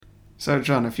So,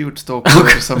 John, if you were to stalk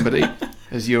somebody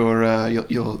as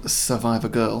your survivor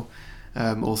girl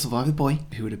or survivor boy,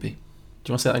 who would it be? Do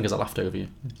you want to say that because I laughed over you?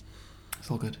 It's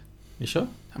all good. You sure?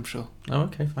 I'm sure. Oh,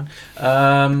 okay, fine.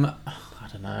 I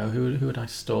don't know. Who would I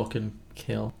stalk and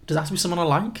kill? Does it have to be someone I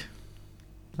like?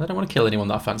 I don't want to kill anyone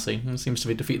that I fancy. It seems to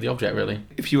be defeat the object, really.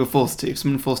 If you were forced to, if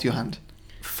someone forced your hand.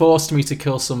 Forced me to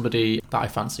kill somebody that I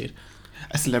fancied.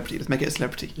 A celebrity. Let's make it a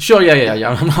celebrity. Sure, yeah.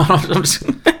 I'm just...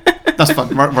 That's fun,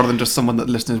 rather than just someone that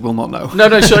listeners will not know.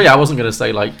 No, sure, yeah. I wasn't going to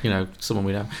say, like, someone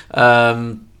we know.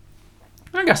 I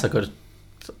guess I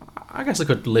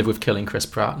could live with killing Chris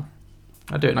Pratt.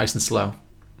 I'd do it nice and slow.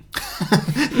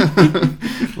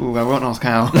 Ooh, I won't ask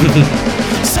how. Some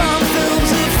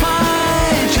films are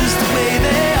fine just the way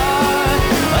they are.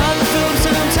 Other films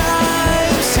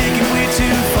sometimes take it way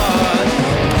too far.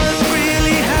 But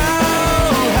really,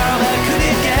 how bad could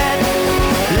it get?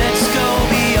 Let's go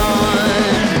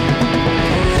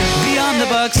beyond the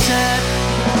box set.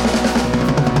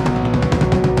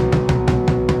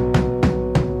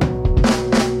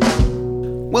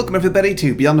 Welcome everybody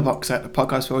to Beyond the Box Set, a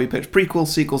podcast where we pitch prequels,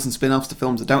 sequels and spin-offs to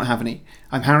films that don't have any.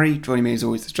 I'm Harry, joining me as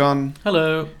always is John.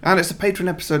 Hello. And it's a Patreon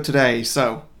episode today,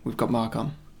 so we've got Mark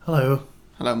on. Hello.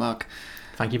 Hello, Mark.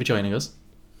 Thank you for joining us.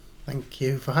 Thank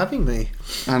you for having me.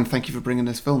 And thank you for bringing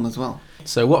this film as well.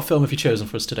 So what film have you chosen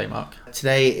for us today, Mark?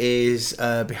 Today is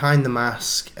Behind the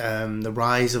Mask, The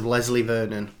Rise of Leslie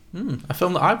Vernon. A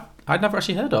film that I'd never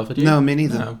actually heard of. Had you? No, me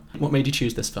neither. No. What made you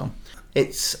choose this film?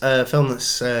 It's a film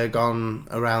that's gone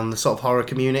around the sort of horror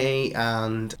community,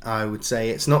 and I would say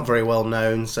it's not very well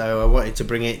known, so I wanted to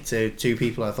bring it to two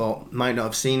people I thought might not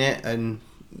have seen it and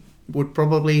would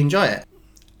probably enjoy it.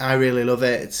 I really love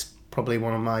it. It's probably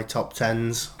one of my top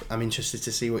 10s. I'm interested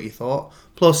to see what you thought.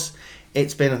 Plus,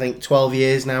 it's been, I think, 12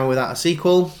 years now without a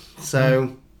sequel,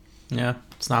 so... Yeah,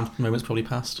 that moment's probably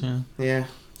passed, yeah. Yeah.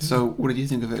 So, what did you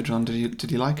think of it, John?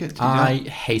 Did you like it? I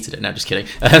hated it. No, just kidding.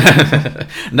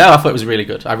 No, I thought it was really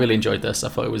good. I really enjoyed this. I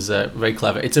thought it was very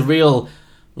clever. It's a real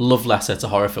love letter to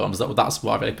horror films. That's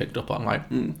what I really picked up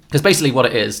on. Because basically what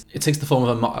it is, it takes the form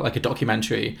of a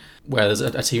documentary where there's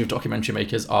a team of documentary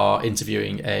makers are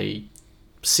interviewing a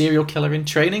serial killer in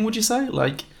training, would you say?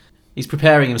 Like, he's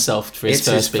preparing himself for his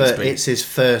first big spree. It's his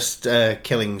first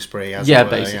killing spree, as yeah, it were,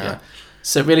 basically. yeah.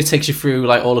 So it really takes you through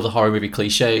like all of the horror movie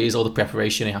cliches, all the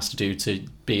preparation he has to do to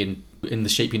be in the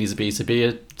shape he needs to be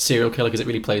a serial killer, because it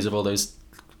really plays with all those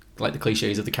like the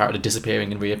cliches of the character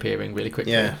disappearing and reappearing really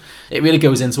quickly. Yeah. It really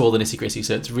goes into all the nitty gritty,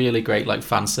 so it's really great like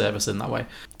fan service in that way.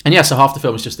 And yeah, so half the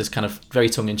film is just this kind of very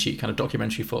tongue in cheek kind of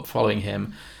documentary following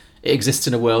him. It exists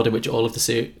in a world in which all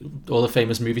the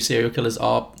famous movie serial killers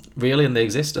are real and they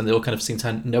exist, and they all kind of seem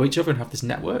to know each other and have this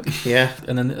network. Yeah.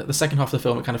 And then the second half of the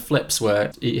film, it kind of flips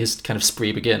where his kind of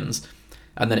spree begins,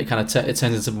 and then it kind of it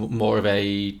turns into more of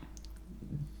a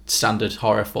standard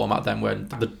horror format then, where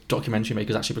the documentary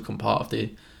makers actually become part of the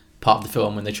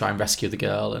film when they try and rescue the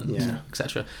girl and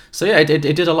etc. So yeah, it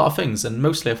did a lot of things, and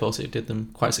mostly I thought it did them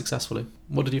quite successfully.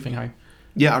 What did you think, Harry?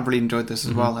 Yeah, I really enjoyed this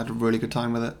as well. I had a really good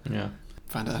time with it. Yeah.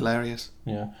 Found it hilarious.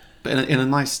 Yeah. But in a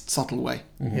nice, subtle way.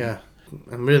 Mm-hmm. Yeah.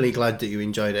 I'm really glad that you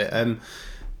enjoyed it.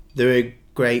 There are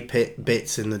great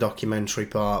bits in the documentary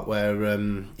part where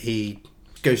he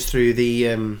goes through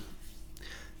the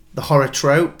horror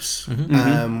tropes,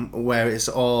 where it's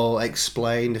all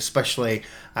explained. Especially,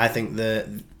 I think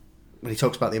when he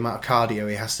talks about the amount of cardio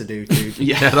he has to do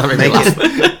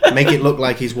to make it look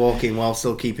like he's walking while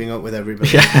still keeping up with everybody.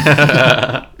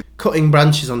 Yeah. Cutting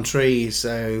branches on trees,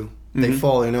 so they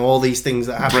fall. All these things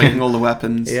that happen. Breaking all the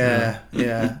weapons. Yeah.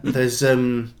 There's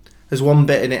one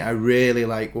bit in it I really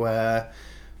like where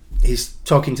he's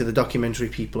talking to the documentary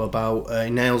people about he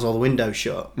nails all the windows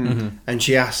shut, and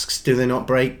she asks, "Do they not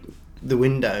break the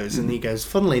windows?" And he goes,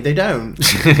 "Funnily, they don't,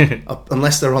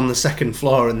 unless they're on the second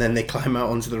floor and then they climb out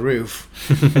onto the roof."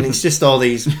 And it's just all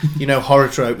these, horror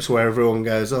tropes where everyone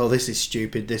goes, "Oh, this is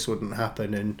stupid. This wouldn't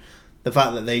happen," and the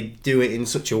fact that they do it in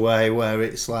such a way where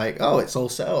it's like, oh, it's all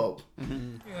set up.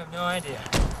 You have no idea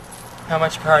how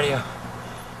much cardio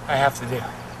I have to do.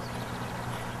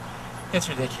 It's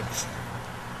ridiculous.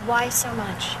 Why so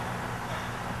much?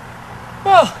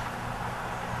 Well,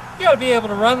 you gotta be able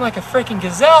to run like a freaking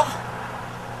gazelle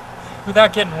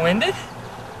without getting winded.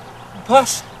 And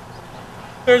plus,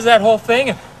 there's that whole thing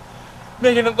of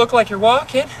making it look like you're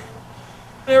walking,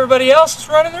 and everybody else is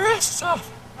running their asses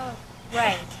off. Oh,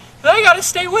 right. And I gotta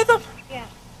stay with them. Yeah.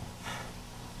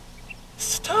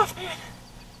 It's tough, man.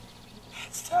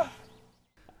 It's tough.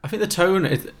 I think the tone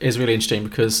is really interesting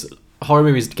because horror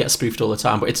movies get spoofed all the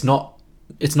time, but it's not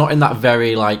in that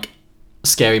very like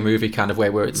scary movie kind of way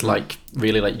where it's like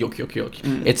really like yuck.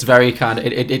 It's very kind of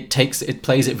it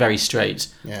plays it very straight.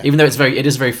 Yeah. Even though it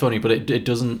is very funny, but it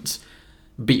doesn't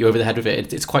beat you over the head with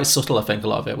it. It's quite subtle, I think, a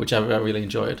lot of it, which I really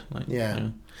enjoyed. Like, Yeah.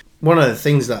 One of the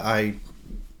things that I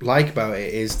like about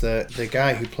it is that the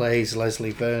guy who plays Leslie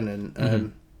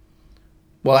Vernon,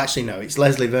 well, actually, no, it's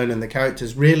Leslie Vernon. The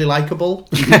character's really likable.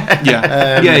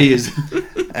 Yeah, yeah, he is.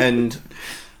 And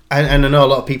I know a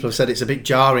lot of people have said it's a bit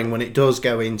jarring when it does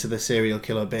go into the serial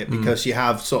killer bit, because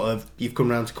you've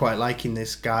come around to quite liking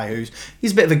this guy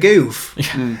he's a bit of a goof.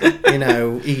 You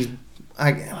know,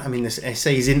 I mean, they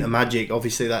say he's into magic.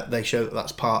 Obviously, that they show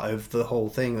that's part of the whole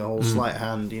thing, the whole sleight of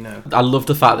hand. You know, I love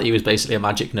the fact that he was basically a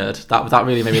magic nerd. That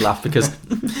really made me laugh, because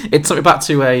it took me back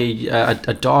to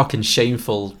a dark and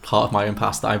shameful part of my own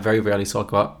past that I very rarely talk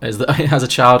about. Is that as a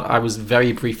child, I was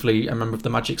very briefly a member of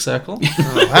the Magic Circle.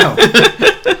 oh, wow.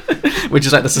 Which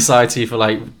is like the society for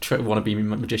like wannabe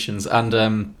magicians,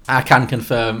 and I can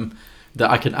confirm that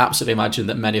I can absolutely imagine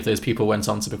that many of those people went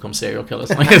on to become serial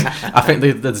killers. I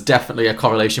think there's definitely a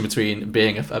correlation between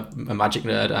being a magic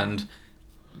nerd and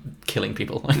killing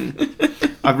people.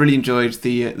 I've really enjoyed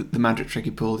the magic trick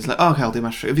he pulled. He's like, oh, okay, I'll do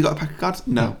magic trick. Have you got a pack of cards?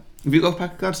 No. Have you got a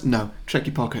pack of cards? No. Check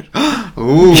your pocket.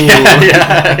 Ooh.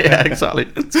 yeah, exactly.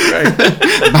 It's great.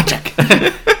 Magic.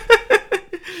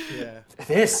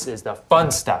 This is the fun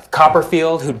stuff.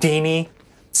 Copperfield, Houdini,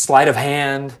 sleight of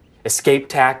hand, escape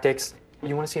tactics.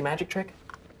 You want to see a magic trick?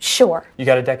 Sure. You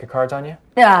got a deck of cards on you?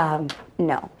 No.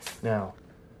 No.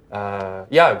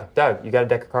 Doug, you got a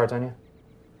deck of cards on you?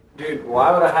 Dude,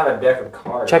 why would I have a deck of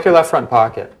cards? Check your left front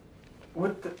pocket.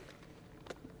 What the?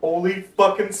 Holy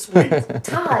fucking sweet.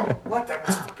 Todd. What? That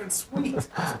was fucking sweet.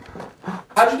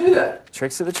 How'd you do that?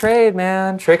 Tricks of the trade,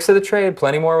 man. Tricks of the trade.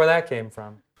 Plenty more where that came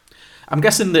from. I'm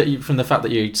guessing that from the fact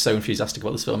that you're so enthusiastic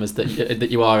about this film is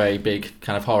that you are a big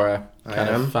kind of horror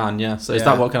of fan, yeah. So is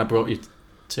that what kind of brought you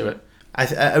to it?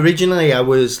 Originally, I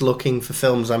was looking for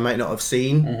films I might not have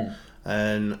seen,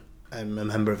 and I'm a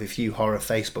member of a few horror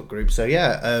Facebook groups. So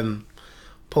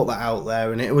put that out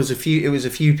there, and it was a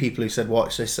few people who said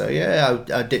watch this. So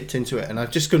I dipped into it, and I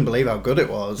just couldn't believe how good it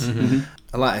was.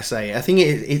 And like I say, I think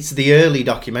it's the early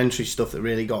documentary stuff that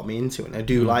really got me into it. And I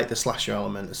do like the slasher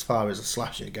element. As far as a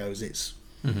slasher goes, it's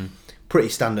pretty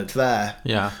standard fare.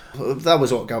 Yeah. That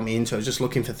was what got me into it. I was just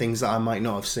looking for things that I might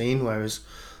not have seen, whereas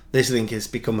this thing has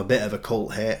become a bit of a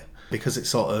cult hit because it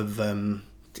sort of,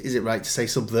 is it right to say,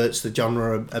 subverts the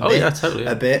genre a bit? Oh, yeah, totally.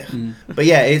 Yeah. A bit. But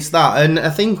yeah, it's that. And I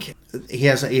think he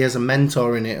has a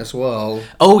mentor in it as well.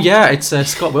 Oh, yeah, it's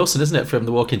Scott Wilson, isn't it, from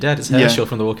The Walking Dead? It's Herschel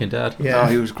from The Walking Dead. Yeah. Oh,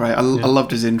 he was great. I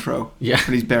loved his intro. Yeah.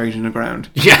 When he's buried in the ground.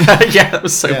 Yeah, that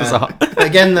was so bizarre.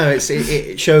 Again, though,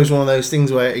 it shows one of those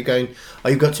things where you're going,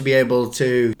 you've got to be able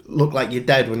to look like you're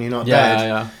dead when you're not dead.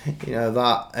 Yeah. You know,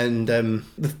 that. And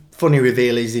the funny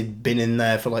reveal is he'd been in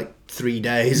there for like 3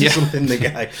 days or something, the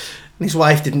guy. And his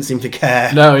wife didn't seem to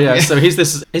care. No, yeah. So he's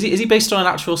this. Is he based on an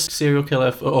actual serial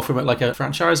killer, or from like a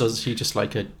franchise, or is he just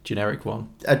like a generic one?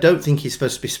 I don't think he's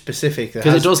supposed to be specific.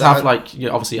 Because it does have like,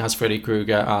 obviously it has Freddy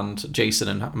Krueger and Jason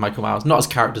and Michael Myers, not as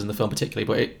characters in the film particularly,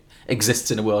 but it exists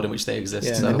in a world in which they exist.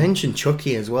 Yeah, so. they mentioned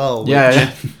Chucky as well.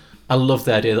 Yeah. I love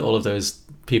the idea that all of those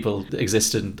people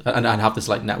exist and have this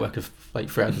like network of like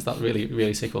friends. That really,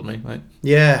 really tickled me. Like,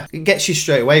 yeah, it gets you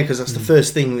straight away because that's the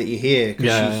first thing that you hear.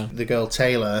 Yeah. The girl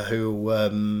Taylor, who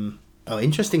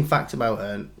interesting fact about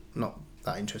her, not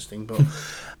that interesting, but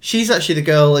she's actually the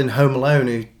girl in Home Alone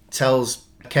who tells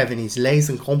Kevin he's les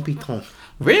incompetents.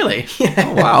 Really? Yeah.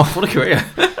 Oh, wow, what a career.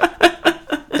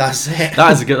 That's it.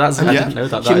 That is good. I didn't know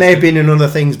that. She may have been in other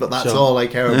things, but that's all I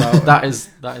care about. That is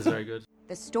very good.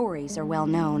 The stories are well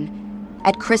known.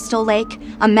 At Crystal Lake,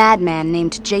 a madman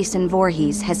named Jason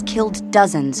Voorhees has killed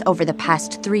dozens over the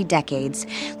past 3 decades,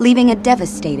 leaving a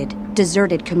devastated,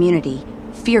 deserted community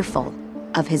fearful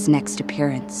of his next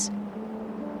appearance.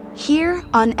 Here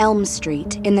on Elm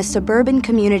Street, in the suburban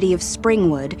community of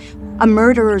Springwood, a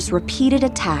murderer's repeated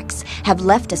attacks have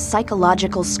left a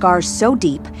psychological scar so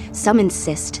deep, some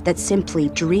insist that simply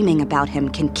dreaming about him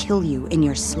can kill you in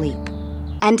your sleep.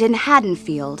 And in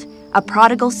Haddonfield, a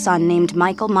prodigal son named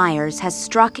Michael Myers has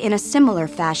struck in a similar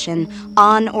fashion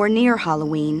on or near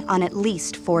Halloween on at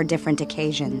least 4 different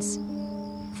occasions.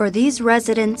 For these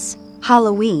residents,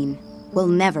 Halloween will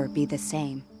never be the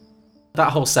same.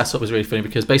 That whole setup was really funny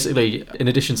because basically, in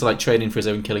addition to like training for his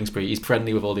own killing spree, he's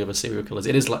friendly with all the other serial killers.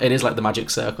 It is like the Magic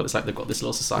Circle. It's like they've got this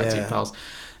little society of pals.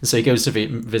 And so he goes to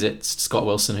visit Scott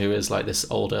Wilson, who is like this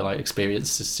older, like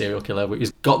experienced serial killer. But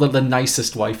he's got the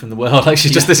nicest wife in the world. Like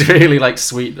she's just this really like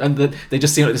sweet, and they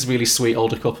just seem like this really sweet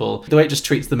older couple. The way it just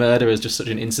treats the murder as just such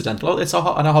an incidental. Oh, it's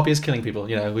our hobby is killing people.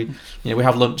 We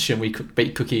have lunch and we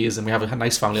bake cookies and we have a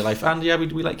nice family life, and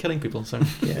we like killing people. So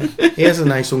Yeah, he has a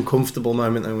nice uncomfortable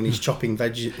moment though when he's chopping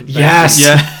veg. Yes.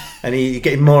 Yeah. And he's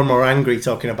getting more and more angry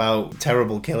talking about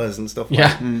terrible killers and stuff.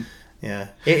 Yeah.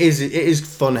 It is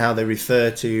fun how they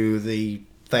refer to the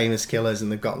famous killers,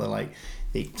 and they've got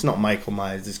it's not Michael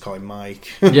Myers, they just call him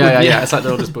Mike. yeah. It's like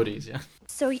they're all just buddies. Yeah.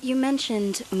 So you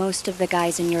mentioned most of the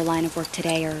guys in your line of work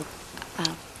today are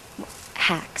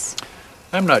hacks.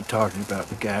 I'm not talking about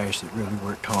the guys that really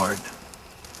worked hard,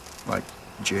 like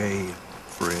Jay,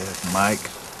 Fred, Mike.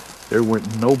 There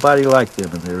weren't nobody like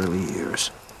them in the early years.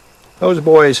 Those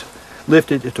boys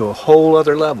lifted it to a whole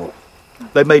other level.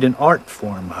 They made an art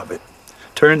form of it,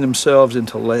 turned themselves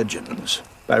into legends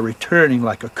by returning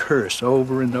like a curse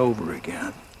over and over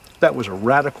again. That was a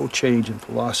radical change in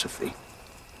philosophy.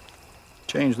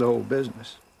 Changed the whole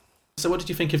business. So what did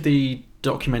you think of the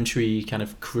documentary kind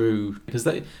of crew? Because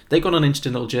they've gone on an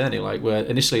interesting little journey, like where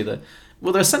initially they're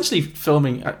essentially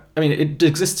filming. I mean, it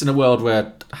exists in a world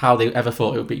where how they ever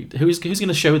thought it would be. Who's going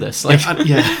to show this? Like,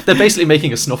 they're basically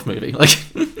making a snuff movie. Like,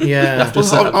 Yeah. I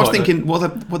was thinking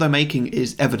what they're making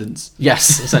is evidence.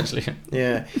 Yes, essentially.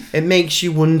 Yeah, it makes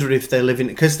you wonder if they're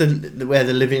living where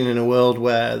they're living in a world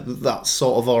where that's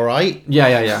sort of all right.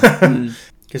 Yeah.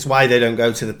 Because why they don't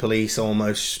go to the police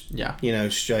almost, Yeah.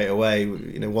 straight away.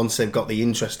 Once they've got the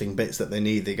interesting bits that they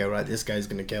need, they go, right, this guy's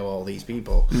going to kill all these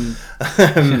people.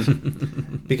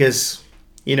 Because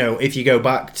if you go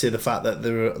back to the fact that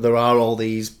there are all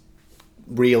these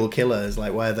real killers,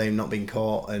 like why have they not been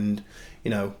caught, and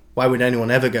why would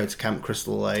anyone ever go to Camp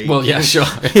Crystal Lake? Well, yeah, sure.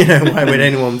 Why would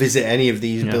anyone visit any of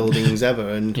these buildings ever?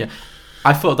 And yeah.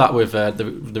 I thought that with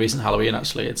the recent Halloween,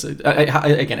 actually.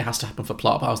 Again, it has to happen for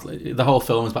plot, but the whole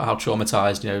film is about how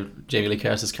traumatised, Jamie Lee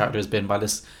Curtis's character has been by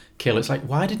this kill. It's like,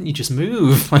 why didn't you just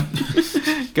move? Like,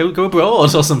 go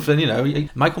abroad or something,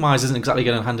 Michael Myers isn't exactly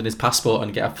going to hand in his passport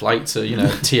and get a flight to,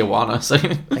 Tijuana. So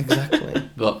exactly.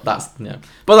 But that's the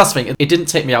thing. It didn't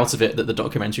take me out of it that the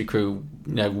documentary crew,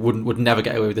 would never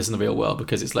get away with this in the real world,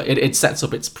 because it's like it sets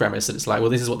up its premise, and it's like, well,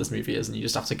 this is what this movie is, and you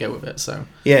just have to go with it. So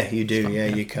yeah, you do. Yeah,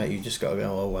 you can't. You just got to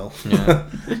go. Oh well. Yeah.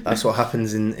 That's what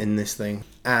happens in this thing,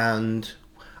 and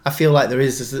I feel like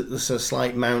there's a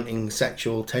slight mounting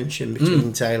sexual tension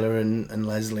between Taylor and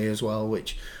Leslie as well,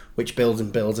 which builds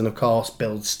and builds, and of course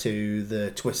builds to the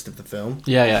twist of the film.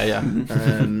 Yeah.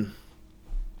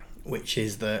 Which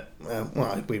is that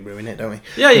we ruin it, don't we?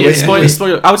 Yeah.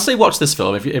 Spoiler. I would say watch this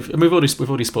film. If we've already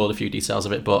spoiled a few details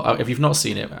of it, but if you've not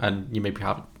seen it, and you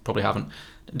probably haven't,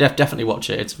 definitely watch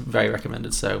it. It's very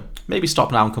recommended. So maybe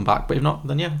stop now and come back. But if not,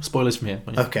 then spoilers from here.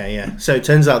 Okay, yeah. So it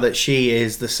turns out that she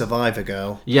is the survivor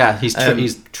girl. Yeah, he's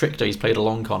tricked her. He's played a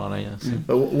long con on her. Yeah. So.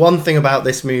 But one thing about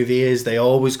this movie is they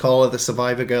always call her the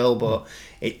survivor girl, but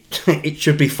it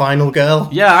should be final girl.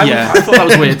 Yeah, I thought that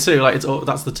was weird too. Like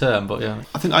that's the term, but yeah.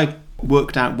 I think I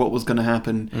worked out what was going to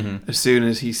happen as soon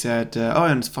as he said,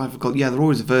 and it's 5 o'clock. Yeah, they're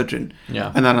always a virgin.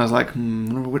 Yeah. And then I was like, I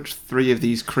wonder which 3 of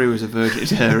these crew is a virgin.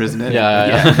 It's her, isn't it?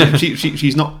 Yeah.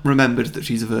 She's not remembered that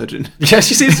she's a virgin. Yeah,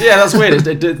 she seems. Yeah, that's weird.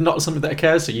 It's not something that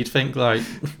occurs to you. You'd think like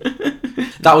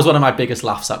that was one of my biggest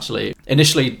laughs actually.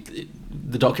 Initially,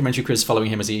 the documentary crew is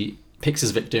following him as he picks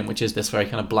his victim, which is this very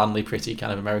kind of blandly pretty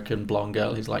kind of American blonde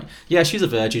girl who's like, yeah, she's a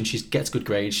virgin, she gets good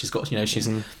grades, she's got,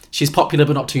 she's popular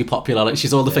but not too popular, like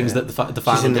she's all the things that the final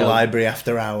she's in the girl... library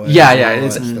after hours.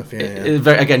 It,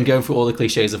 very, again, going through all the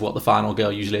cliches of what the final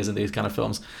girl usually is in these kind of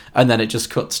films, and then it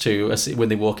just cuts to when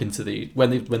they walk into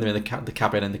when they're in the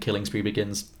cabin and the killing spree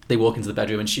begins. They walk into the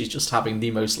bedroom and she's just having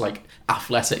the most like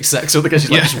athletic sex with the guy.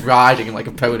 She's like just riding like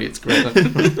a pony. It's great.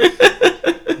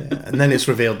 And then it's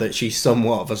revealed that she's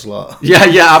somewhat of a slut.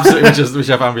 Yeah, absolutely, which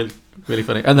I found really, really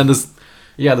funny. And then there's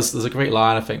a great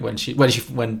line, I think, when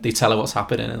they tell her what's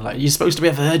happening, and like, you're supposed to be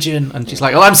a virgin, and she's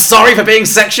like, oh, I'm sorry for being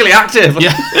sexually active.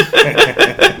 Yeah.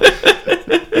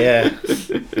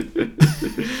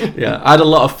 Yeah. I had a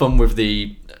lot of fun with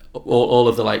all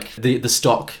of the like the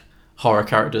stock horror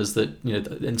characters that,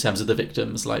 in terms of the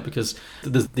victims, like, because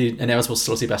there's the inevitable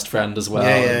slutty best friend as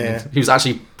well, who's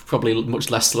actually probably much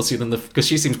less slutty than because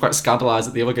she seems quite scandalised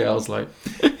at the other girls, like.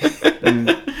 But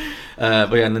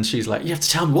yeah, and then she's like, you have to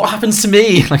tell me what happens to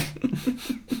me, like.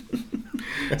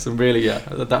 Some really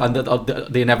the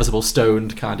inevitable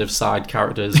stoned kind of side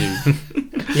characters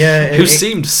who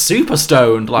seemed super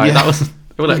stoned, like that was.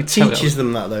 He teaches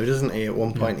them that though, doesn't he? At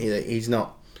one point,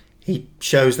 he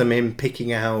shows them him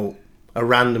picking out a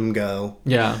random girl,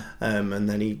 and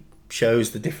then he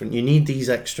shows the different. You need these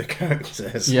extra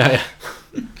characters Yeah.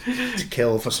 to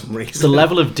kill for some reason. The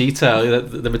level of detail,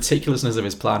 the meticulousness of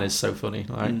his plan is so funny.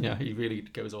 Like, yeah, he really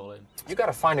goes all in. You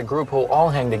gotta find a group who'll all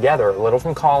hang together. A little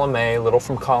from column A, a little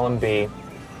from column B,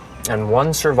 and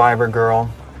one survivor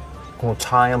girl who'll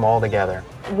tie them all together.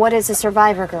 What is a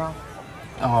survivor girl?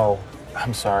 Oh,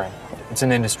 I'm sorry. It's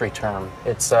an industry term.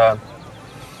 It's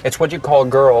what you call a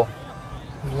girl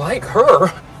like her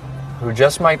who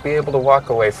just might be able to walk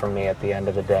away from me at the end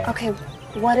of the day. Okay,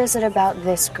 what is it about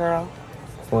this girl?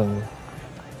 Well,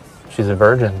 she's a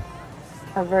virgin.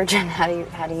 A virgin? How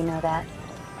do you know that?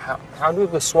 How do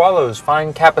the swallows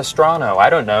find Capistrano? I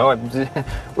don't know.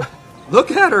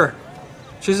 Look at her.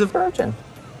 She's a virgin.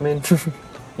 I mean,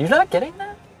 you're not getting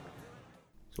that?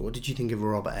 So what did you think of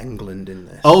Robert Englund in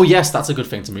this? Oh yes, that's a good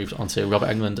thing to move on to. Robert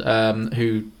Englund,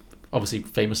 who obviously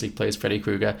famously plays Freddy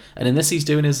Krueger, and in this he's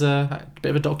doing his a bit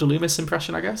of a Dr. Loomis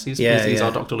impression, I guess. He's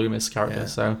our Dr. Loomis character. Yeah.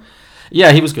 So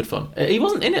yeah, he was good fun. He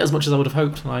wasn't in it as much as I would have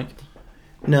hoped. Like,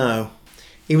 No,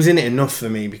 he was in it enough for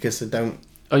me because I don't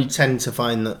tend to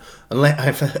find that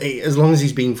as long as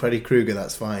he's being Freddy Krueger,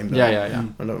 that's fine. But yeah.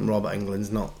 I don't. Robert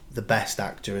Englund's not the best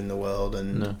actor in the world,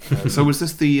 and No. So was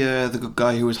this the good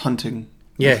guy who was hunting?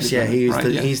 yes, yeah, Right,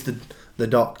 he's the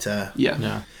doctor.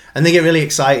 Yeah. And they get really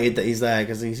excited that he's there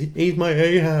because he's my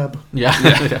Ahab.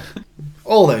 Yeah.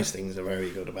 All those things are very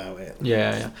good about it.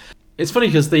 Yeah. It's funny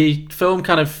because the film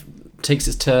kind of takes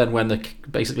its turn when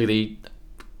basically the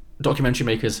documentary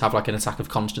makers have like an attack of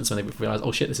conscience when they realise,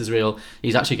 oh shit, this is real.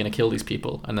 He's actually going to kill these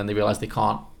people, and then they realise they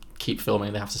can't keep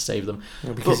filming. They have to save them.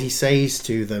 Well, because he says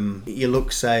to them, "Your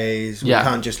look says we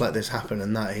can't just let this happen,"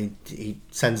 and that he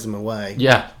sends them away.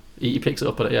 Yeah. He picks it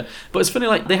up on it, yeah. But it's funny,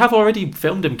 like, they have already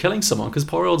filmed him killing someone, because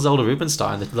poor old Zelda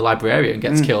Rubinstein, the librarian,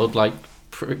 gets killed, like,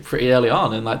 pretty early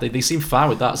on, and, like, they seem fine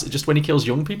with that. So just when he kills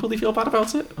young people, they feel bad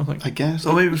about it? I'm like, I guess.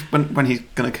 Or maybe it was when he's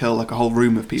going to kill, like, a whole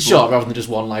room of people. Sure, rather than just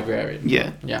one librarian.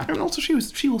 Yeah. Yeah. And also, she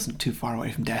wasn't too far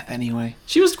away from death anyway.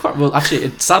 She was quite... Well,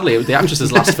 actually, sadly, the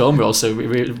actress's last film role, so...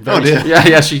 Oh, dear.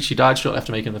 Yeah, she died shortly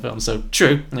after making the film, so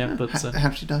true. Yeah, but... How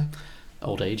did she die?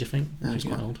 Old age, I think. She's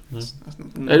quite old.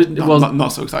 No. Not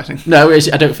so exciting. No, I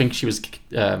don't think she was.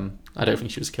 I don't think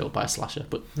she was killed by a slasher.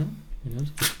 But who knows?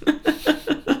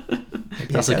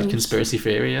 That's like a conspiracy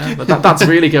theory. Yeah, but that's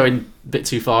really going a bit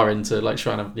too far into like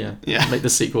trying to make the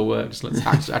sequel work. Just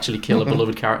let's actually kill a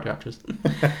beloved character actress.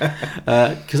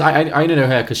 Because I only know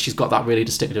her because she's got that really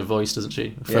distinctive voice, doesn't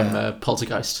she? From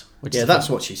Poltergeist. Which is that's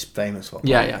what she's famous for.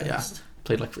 Yeah.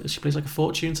 She plays like a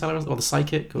fortune teller or the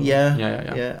psychic. Or,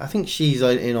 yeah. I think she's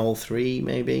in all three,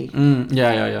 maybe.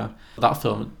 Yeah. That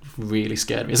film really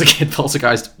scared me as a kid.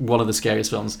 Poltergeist, one of the scariest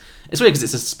films. It's weird because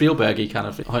it's a Spielberg-y kind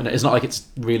of. It's not like it's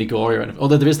really gory or anything.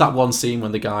 Although there is that one scene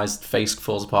when the guy's face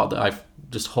falls apart that I've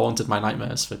just haunted my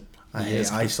nightmares for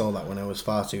years. I saw that when I was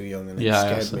far too young, and it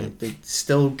scared me. It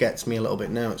still gets me a little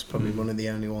bit now. It's probably one of the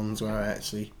only ones where I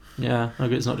actually. Yeah,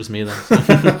 okay, it's not just me then.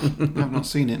 I've not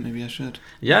seen it. Maybe I should.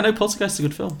 Yeah, no, Poltergeist is a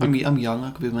good film. I'm young.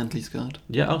 I could be mentally scarred.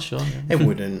 Yeah, oh sure. Yeah. It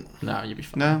wouldn't. No, you'd be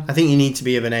fine. No, I think you need to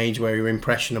be of an age where you're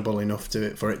impressionable enough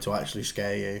for it to actually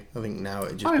scare you. I think now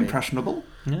it just. I'm impressionable.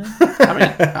 Yeah, I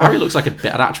mean, Harry looks like an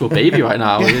actual baby right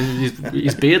now.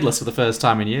 He's beardless for the first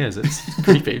time in years. It's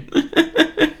creepy.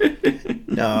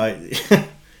 No.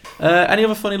 Any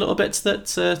other funny little bits that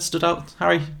stood out,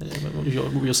 Harry?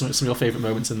 What were some of your favourite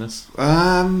moments in this?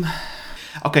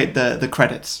 Okay, the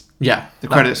credits. Yeah, the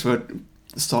credits were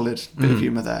solid bit of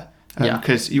humour there.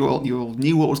 Because you all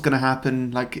knew what was going to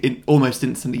happen, like almost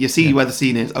instantly. You see where the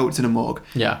scene is. Oh, it's in a morgue.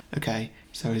 Yeah. Okay,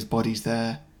 so his body's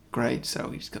there. Great.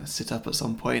 So he's going to sit up at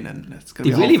some point, and it's going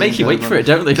to. They really make you wait for it,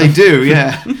 don't they? They do,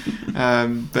 yeah.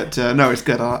 But no, it's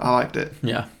good. I liked it.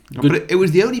 Yeah. But it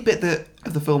was the only bit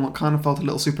of the film that kind of felt a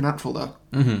little supernatural, though.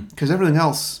 Because everything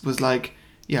else was like,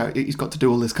 he's got to do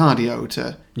all this cardio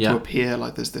to appear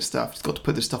like there's this stuff. He's got to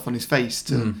put this stuff on his face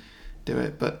to do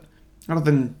it. But other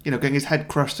than getting his head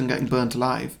crushed and getting burnt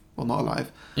alive, well, not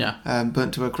alive,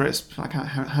 burnt to a crisp. Like,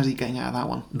 how's he getting out of that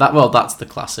one? That's the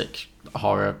classic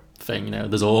horror thing.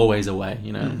 There's always a way.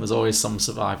 There's always some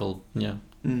survival.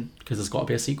 Because there's got to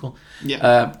be a sequel.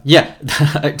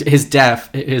 His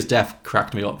death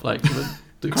cracked me up. Like,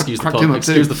 excuse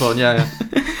the pun. Yeah.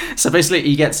 So basically,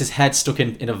 he gets his head stuck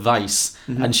in a vice,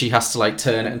 and she has to like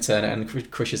turn it and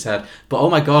crush his head. But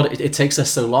oh my god, it takes her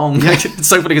so long. Like, it's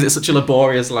so funny because it's such a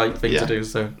laborious thing to do.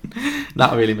 So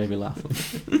that really made me laugh.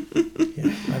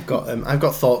 I've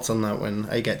got thoughts on that when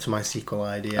I get to my sequel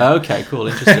idea. Okay, cool,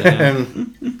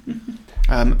 interesting.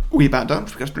 We about done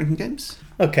for drinking games.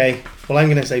 Okay, well I'm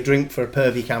going to say drink for a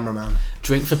pervy cameraman.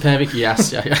 Drink for Pervy,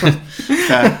 yes, yeah.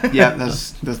 Yeah,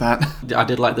 there's that. I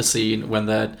did like the scene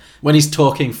when he's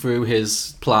talking through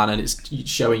his plan and it's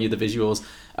showing you the visuals,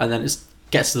 and then it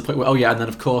gets to the point where, and then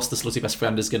of course the slutty best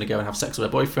friend is going to go and have sex with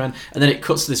her boyfriend, and then it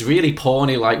cuts to this really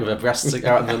porny, like with her breasts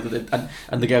out,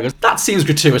 and the girl goes, "That seems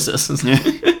gratuitous."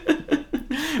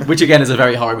 Which again is a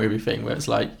very horror movie thing where it's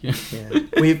like, yeah.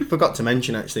 We forgot to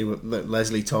mention actually that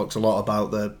Leslie talks a lot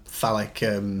about the phallic.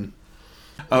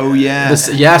 Oh yeah,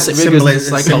 yes, it really goes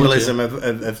into symbolism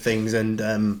of things,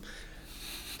 and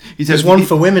there's one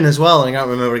for women as well, and I can't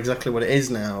remember exactly what it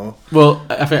is now. Well,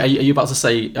 I think, are you about to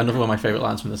say another one of my favourite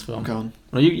lines from this film? Go on.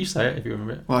 Well, you say it if you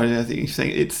remember it. Well, I think you're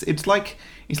saying it's like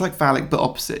phallic but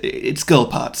opposite. It's girl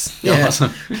parts. Yeah.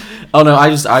 Oh no, I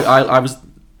was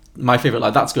my favourite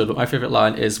line. That's good. But my favourite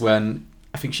line is when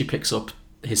I think she picks up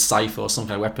his scythe or some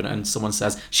kind of weapon, and someone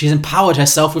says she's empowered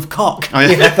herself with cock. Oh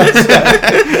yeah.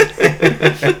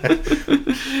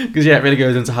 Because it really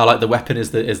goes into how like the weapon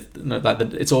it's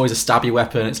always a stabby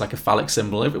weapon. It's like a phallic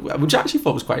symbol, which I actually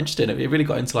thought was quite interesting. It really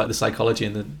got into like the psychology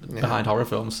and behind horror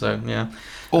films. So yeah.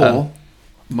 Or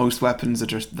most weapons are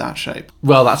just that shape.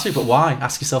 Well, that's it. But why?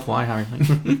 Ask yourself why, Harry.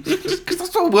 Because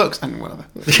that's what works. And whatever.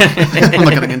 I'm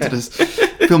not getting into this.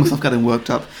 Feel myself getting worked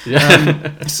up.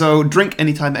 Yeah. So drink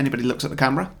anytime anybody looks at the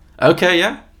camera. Okay,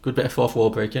 yeah. Good bit of fourth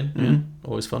wall breaking. Mm-hmm. Yeah,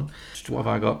 always fun. What have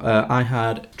I got? I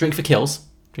had Drink for Kills.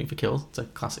 Drink for Kills. It's a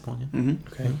classic one, yeah. Mm-hmm.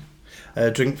 Okay.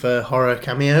 Drink for horror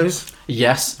cameos.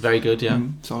 Yes, very good, yeah.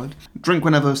 Solid. Drink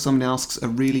whenever somebody asks a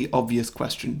really obvious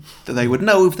question that they would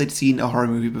know if they'd seen a horror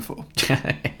movie before.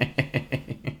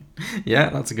 Yeah,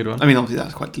 that's a good one. I mean, obviously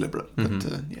that's quite deliberate, but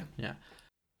yeah.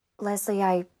 Leslie,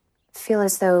 I feel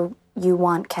as though you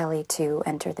want Kelly to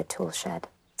enter the tool shed.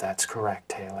 That's correct,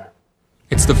 Taylor.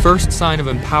 It's the first sign of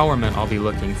empowerment I'll be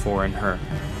looking for in her.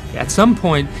 At some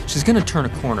point, she's going to turn a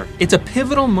corner. It's a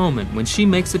pivotal moment when she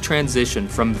makes the transition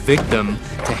from victim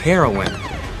to heroine.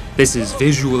 This is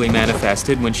visually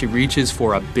manifested when she reaches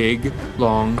for a big,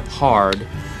 long, hard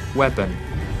weapon.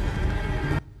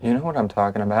 You know what I'm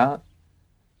talking about?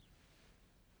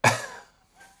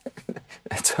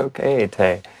 It's okay,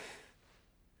 Tay.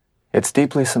 It's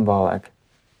deeply symbolic.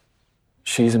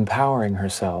 She's empowering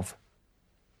herself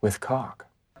with cock.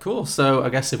 Cool. So I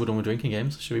guess if we're done with drinking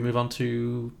games, should we move on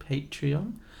to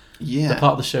Patreon? Yeah. The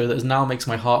part of the show that now makes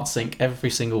my heart sink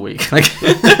every single week.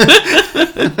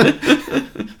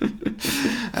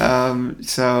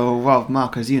 Well,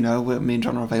 Mark, as you know, me and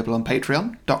John are available on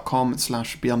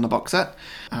patreon.com/beyondtheboxset,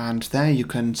 and there you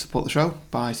can support the show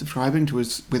by subscribing to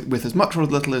us with as much or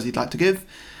as little as you'd like to give.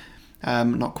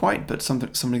 Not quite, but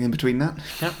something in between that.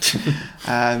 Yep.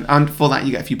 And for that,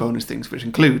 you get a few bonus things, which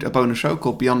include a bonus show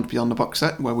called Beyond the Box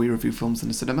Set, where we review films in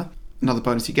the cinema. Another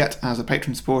bonus you get as a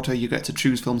patron supporter, you get to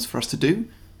choose films for us to do.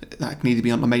 That can either be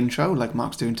on the main show, like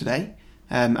Mark's doing today,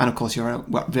 and of course you're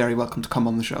very welcome to come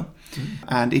on the show.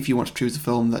 And if you want to choose a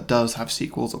film that does have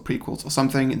sequels or prequels or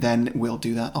something, then we'll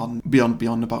do that on Beyond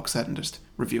the Box Set and just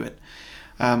review it.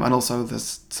 And also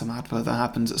there's some advert that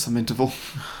happens at some interval.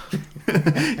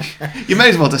 You may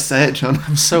as well just say it, John.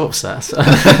 I'm so obsessed.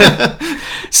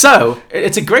 So,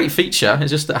 it's a great feature.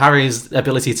 It's just that Harry's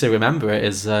ability to remember it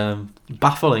is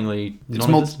bafflingly...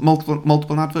 It's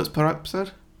multiple adverts per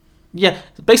episode? Yeah,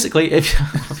 basically, if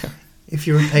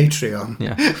you're a Patreon,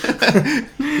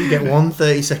 you get one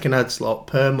 30-second ad slot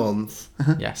per month.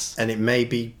 Yes. And it may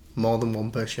be more than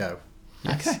one per show.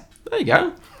 Yes. Okay. There you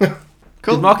go.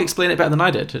 Cool. Did Mark explain it better than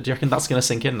I did? Do you reckon that's going to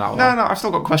sink in now? No, I've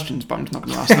still got questions, but I'm just not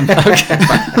going to ask them. Okay,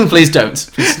 fine. Please don't.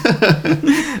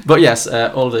 But yes,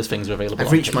 all of those things are available.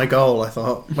 I've reached my goal, I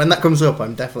thought. When that comes up,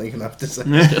 I'm definitely going to have to say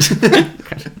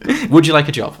it. Would you like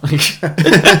a job? You can't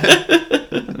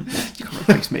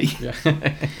replace me. Yeah.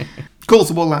 Cool,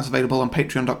 so all that's available on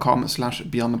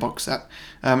patreon.com/beyondtheboxset.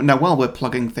 Now, while we're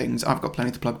plugging things, I've got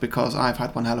plenty to plug because I've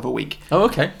had one hell of a week. Oh,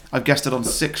 okay. I've guested on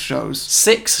 6 shows.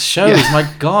 6 shows? Yeah. My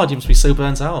God, you must be so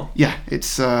burnt out. Yeah,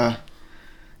 it's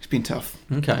been tough.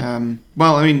 Okay.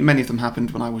 Well, I mean, many of them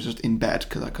happened when I was just in bed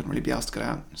because I couldn't really be asked to get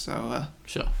out. So,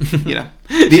 sure. You know,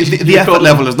 the effort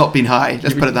level has not been high,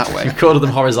 let's put it that way. Recorded them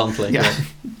horizontally. Yeah.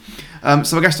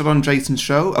 So I guested on Jason's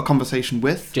show, A Conversation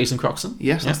With... Jason Croxon.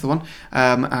 Yes, that's the one.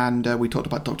 And we talked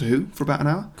about Doctor Who for about an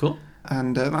hour. Cool.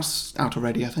 And that's out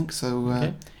already, I think. So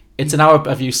okay. It's an hour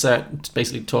of you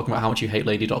basically talking about how much you hate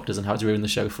lady doctors and how it's ruined the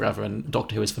show forever, and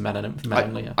Doctor Who is for men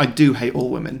only. Yeah. I do hate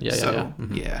all women. Yeah, so, yeah.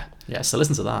 Mm-hmm. Yeah. Yeah, so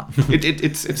listen to that.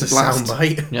 It's a blast.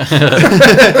 Soundbite. Yeah.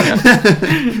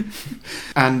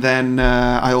 And then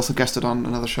I also guested on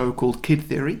another show called Kid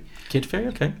Theory. Kid Theory,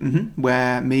 okay.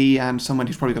 Where me and someone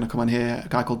who's probably going to come on here, a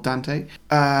guy called Dante,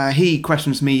 he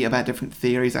questions me about different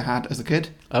theories I had as a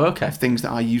kid. Oh, okay. Of things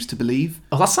that I used to believe.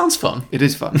 Oh, that sounds fun. It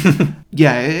is fun.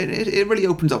 Yeah, it really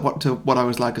opens up what I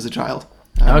was like as a child.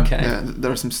 Okay. There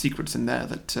are some secrets in there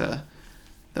that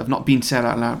have not been said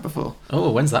out loud before. Oh,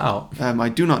 when's that out? I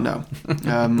do not know.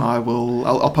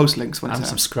 I'll post links when it's I'm out.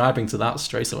 subscribing to that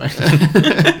straight away.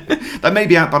 That may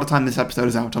be out by the time this episode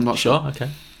is out. I'm not sure. Okay.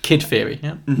 Kid Theory,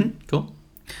 yeah. Cool.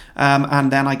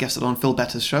 And then I guessed it on Phil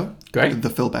Better's show. Great. The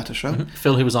Phil Better Show.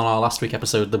 Phil, who was on our last week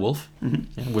episode, The Wolf,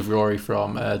 with Rory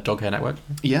from Dog Hair Network.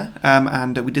 Yeah,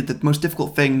 and we did the most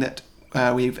difficult thing that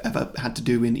we've ever had to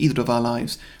do in either of our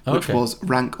lives, which was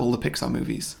rank all the Pixar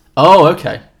movies. Oh,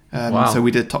 okay. Wow. So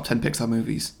we did top 10 Pixar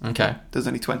movies. Okay. There's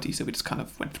only 20, so we just kind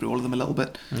of went through all of them a little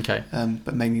bit. Okay.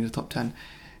 But mainly the top 10.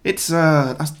 It's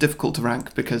that's difficult to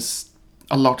rank because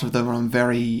a lot of them are on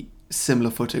very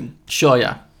similar footing. Sure,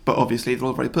 yeah. But obviously they're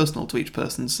all very personal to each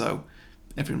person, so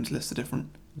everyone's lists are different.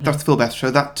 That's the Phil Best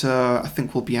Show. That, I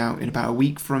think, will be out in about a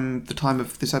week from the time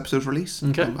of this episode's release.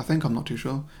 Okay. I think. I'm not too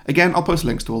sure. Again, I'll post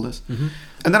links to all this.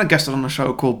 And then I guested on a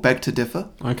show called Beg to Differ.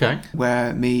 Okay.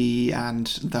 Where me and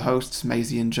the hosts,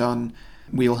 Maisie and John,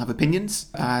 we all have opinions.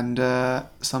 And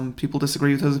some people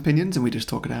disagree with those opinions, and we just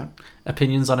talk it out.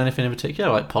 Opinions on anything in particular?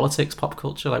 Like politics, pop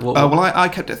culture? Like what? Well, I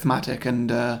kept it thematic,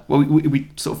 and we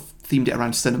sort of themed it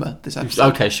around cinema this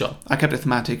episode. Okay, sure. I kept it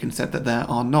thematic and said that there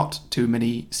are not too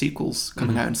many sequels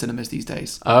coming out in cinemas these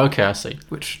days. Okay, I see.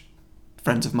 Which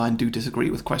friends of mine do disagree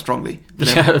with quite strongly.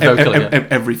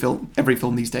 Every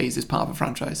film these days is part of a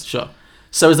franchise. Sure.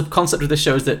 So is the concept of this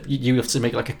show is that you have to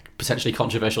make like a potentially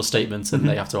controversial statement and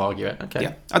they have to argue it? Okay.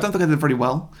 Yeah. I don't think I did very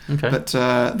well. Okay. But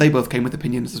they both came with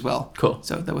opinions as well. Cool.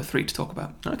 So there were 3 to talk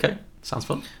about. Okay. Sounds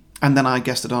fun. And then I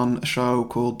guested on a show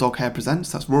called Dog Hair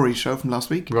Presents. That's Rory's show from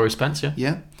last week. Rory Spence, yeah.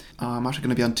 Yeah. I'm actually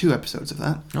going to be on 2 episodes of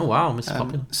that. Oh, wow. Mr.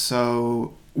 Popular.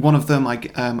 So one of them,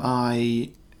 I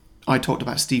talked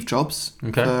about Steve Jobs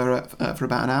for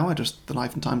about an hour, just the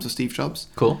life and times of Steve Jobs.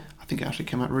 Cool. I think it actually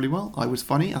came out really well. I was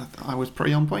funny. I was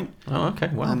pretty on point. Oh, okay.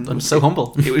 Wow. I'm so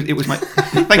humble. It was my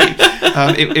thank you.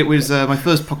 It was my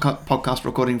first podcast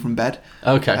recording from bed.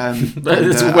 Okay.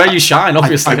 It's where you shine,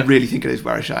 obviously. I really think it is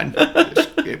where I shine.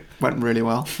 It went really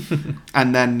well.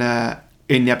 And then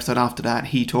in the episode after that,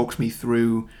 he talked me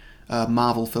through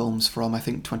Marvel films from, I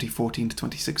think, 2014 to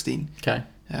 2016. Okay.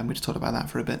 We just talked about that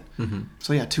for a bit.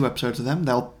 So yeah, 2 episodes of them.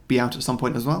 They'll be out at some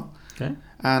point as well. Okay.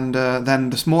 And then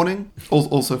this morning,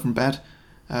 also from bed,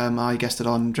 I guested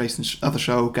on Jason's other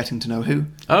show, Getting to Know Who.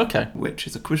 Okay. Which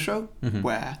is a quiz show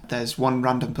where there's one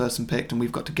random person picked and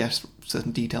we've got to guess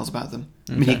certain details about them.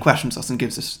 I mean, he questions us and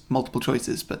gives us multiple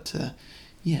choices, but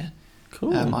yeah.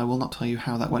 Cool. I will not tell you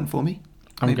how that went for me.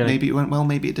 Maybe it went well,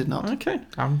 maybe it did not. Okay.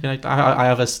 I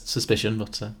have a suspicion,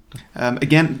 but...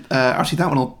 Again, actually that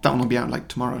one will be out like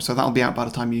tomorrow, so that'll be out by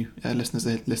the time you listeners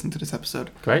are listening to this episode.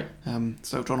 Great.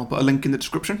 So John will put a link in the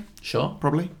description. Sure.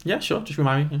 Probably. Yeah, sure. Just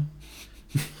remind me. Yeah.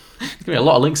 There's going to be a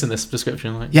lot of links in this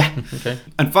description. Like. Yeah. Okay.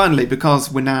 And finally,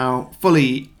 because we're now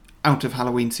fully out of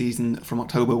Halloween season from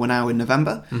October, we're now in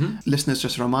November. Listeners,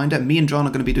 just a reminder, me and John are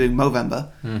going to be doing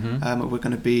Movember. We're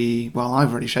going to be, well,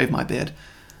 I've already shaved my beard.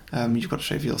 You've got to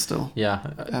shave yours still. Yeah,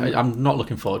 I'm not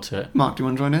looking forward to it. Mark, do you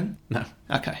want to join in? No.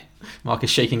 Okay. Mark is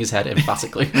shaking his head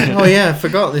emphatically. Oh yeah, I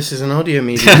forgot this is an audio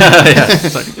medium.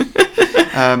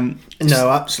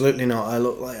 No, absolutely not. I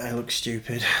look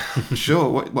stupid. Sure.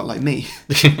 What like me?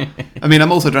 I mean,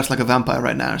 I'm also dressed like a vampire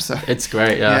right now, so it's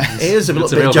great. Yeah, it is a little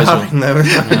bit jarring though.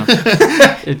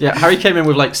 Yeah, Harry came in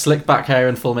with like slick back hair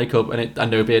and full makeup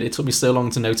and no beard. It took me so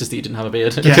long to notice that you didn't have a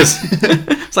beard because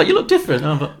it's like you look different.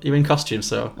 Oh, but you're in costume,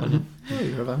 so. Oh,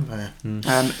 you're a vampire.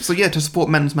 So yeah, to support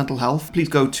men's mental health, please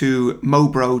go to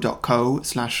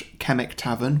mobro.co/Chemic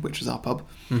Tavern, which is our pub,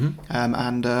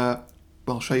 and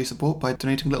well, show your support by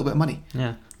donating a little bit of money.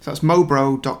 Yeah. So that's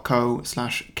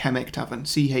mobro.co/Chemic Tavern,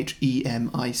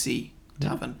 CHEMIC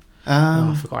Tavern.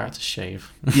 I forgot I had to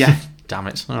shave. Yeah. Damn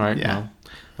it. All right. Yeah. No.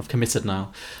 I've committed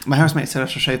now. My housemate said I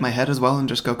should shave my head as well and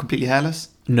just go completely hairless.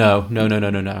 No.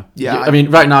 Yeah. I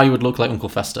mean, right now you would look like Uncle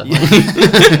Fester. Yeah.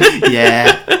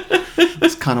 Yeah.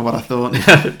 That's kind of what I thought.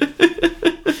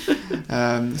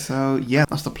 So yeah,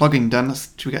 that's the plugging done.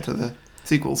 Should we get to the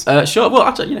sequels? Sure. Well,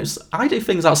 actually, I do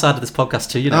things outside of this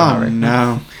podcast too. Harry.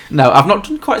 No, I've not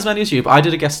done quite as many as you, but I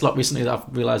did a guest slot recently that I've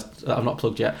realised that I've not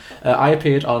plugged yet. I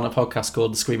appeared on a podcast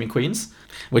called The Screaming Queens,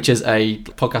 which is a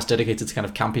podcast dedicated to kind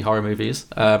of campy horror movies.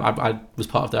 I was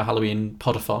part of their Halloween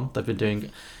podathon they've been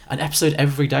doing an episode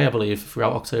every day, I believe,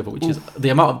 throughout October, which is the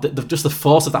amount of just the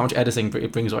force of that much editing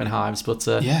it brings out in hives. But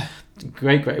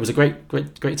great. It was a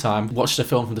great time. Watched a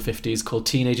film from the 50s called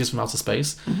Teenagers from Outer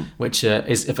Space, which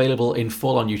is available in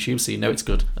full on YouTube, so you know it's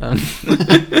good.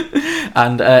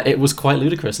 And it was quite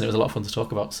ludicrous, and it was a lot of fun to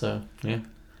talk about. So yeah.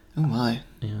 Oh my.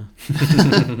 Yeah.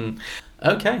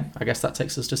 Okay, I guess that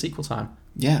takes us to sequel time.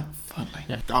 Yeah, finally.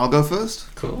 Yeah. I'll go first.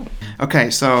 Cool.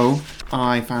 Okay, so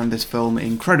I found this film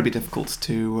incredibly difficult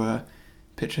to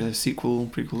pitch a sequel,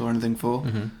 prequel, or anything for,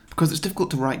 because it's difficult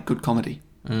to write good comedy.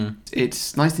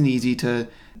 It's nice and easy to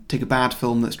take a bad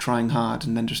film that's trying hard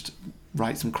and then just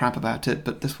write some crap about it,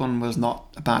 but this one was not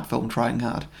a bad film trying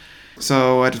hard.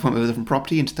 So I just went with a different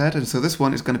property instead, and so this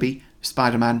one is going to be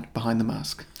Spider-Man Behind the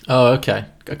Mask. Oh, okay.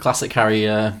 A classic Harry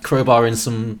crowbar in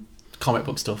some comic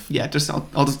book stuff. Yeah,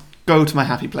 I'll just go to my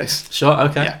happy place. Sure,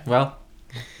 okay. Yeah. Well,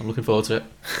 I'm looking forward to it.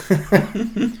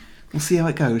 We'll see how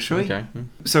it goes, shall we? Okay.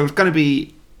 So it's going to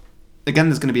be, again,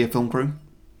 there's going to be a film crew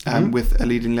with a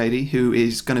leading lady who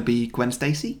is going to be Gwen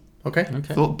Stacy. Okay.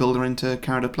 Thought build her into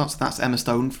character plots. That's Emma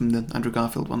Stone from the Andrew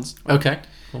Garfield ones. Okay.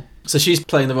 Cool. So she's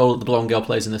playing the role that the blonde girl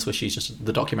plays in this, where she's just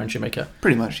the documentary maker.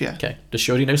 Pretty much, yeah. Okay. Does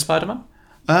she already know Spider-Man?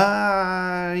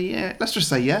 Yeah. Let's just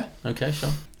say yeah. Okay,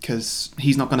 sure. Because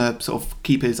he's not going to sort of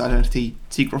keep his identity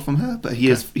secret from her, but he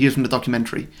is from the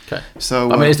documentary. Okay.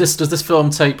 So I mean, does this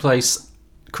film take place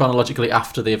chronologically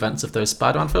after the events of those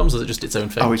Spider-Man films, or is it just its own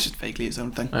thing? Oh, it's just vaguely its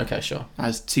own thing. Okay, sure.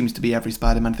 As seems to be every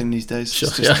Spider-Man thing these days. Sure,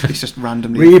 It's just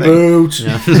randomly reboot.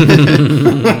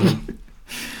 Yeah.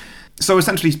 So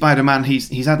essentially, Spider-Man,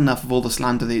 he's had enough of all the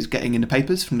slander that he's getting in the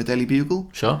papers from the Daily Bugle.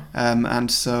 Sure.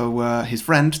 And so his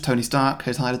friend Tony Stark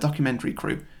has hired a documentary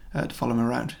crew to follow him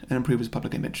around and improve his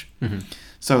public image.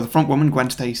 So the front woman,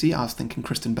 Gwen Stacy, I was thinking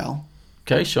Kristen Bell.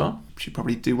 Okay, sure. She'd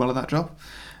probably do well at that job.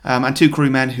 And two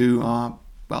crewmen who are,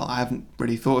 well, I haven't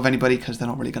really thought of anybody because they're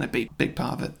not really going to be a big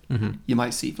part of it. You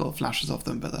might see little flashes of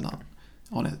them, but they're not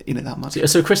in it that much.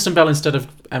 So Kristen Bell instead of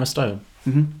Emma Stone?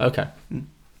 Okay.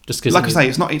 Just cause like I say,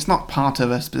 it's not part of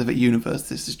a specific universe.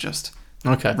 This is just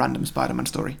a random Spider-Man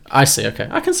story. I see, okay.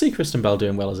 I can see Kristen Bell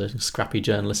doing well as a scrappy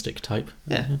journalistic type.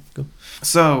 Yeah. Cool.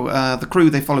 So, the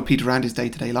crew, they follow Peter around his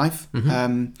day-to-day life.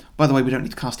 By the way, we don't need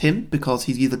to cast him because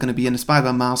he's either going to be in a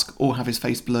Spider-Man mask or have his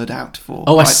face blurred out for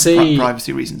I see.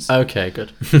 Privacy reasons. Okay,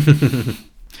 good.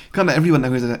 Can't let everyone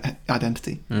know his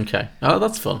identity. Okay. Oh,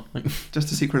 that's fun.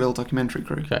 Just a secret little documentary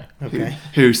crew. Okay.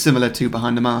 Who, similar to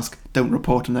Behind the Mask, don't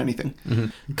report on anything.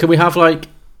 Can we have, like,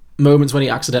 moments when he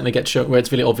accidentally gets shown where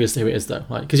it's really obvious who it is, though?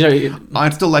 Like, because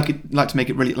I'd still like to make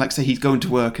it really, like, say he's going to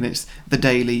work and it's the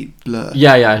Daily Blur.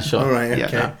 Yeah, sure. All right, okay.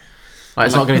 Yeah. Like,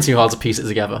 it's not going to be too hard to piece it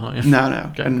together. No.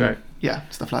 Okay, and, great. Yeah,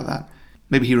 stuff like that.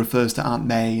 Maybe he refers to Aunt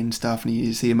May and stuff, and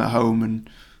you see him at home, and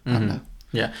I don't know.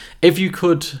 Yeah. If you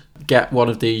could get one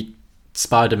of the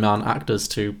Spider-Man actors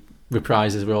to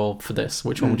reprise his role for this,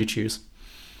 which one would you choose?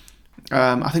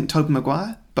 I think Tobey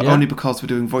Maguire, but only because we're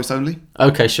doing voice only.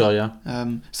 Okay, sure, yeah.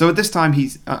 So at this time,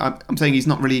 I'm saying he's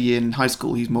not really in high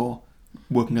school. He's more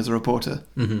working as a reporter.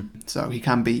 So he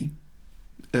can be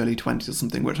early 20s or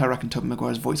something, which I reckon Tobey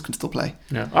Maguire's voice can still play.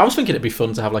 Yeah, I was thinking it'd be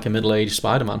fun to have like a middle-aged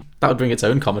Spider-Man. That would bring its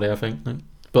own comedy, I think.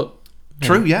 But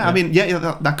true, yeah. I mean,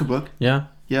 that could work. Yeah.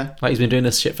 Like he's been doing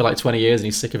this shit for like 20 years and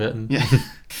he's sick of it. And yeah,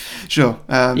 sure.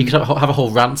 You could have a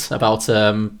whole rant about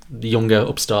the younger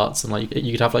upstarts, and like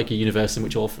you could have like a universe in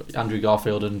which all Andrew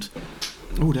Garfield and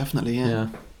oh, definitely, yeah.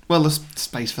 Well, there's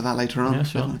space for that later on. Yeah,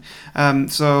 sure.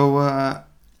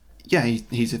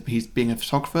 He's being a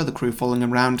photographer. The crew following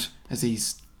him around as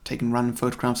he's taking random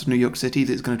photographs of New York City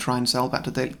that he's going to try and sell back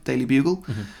to Daily Bugle.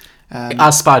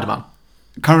 As Spider-Man.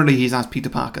 Currently, he's as Peter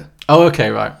Parker. Oh,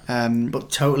 okay, right. But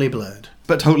totally blurred.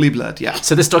 Yeah.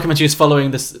 So this documentary is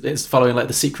following like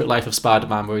the secret life of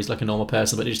Spider-Man, where he's like a normal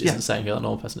person, but it just isn't saying who that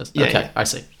normal person is. Yeah, okay, yeah. I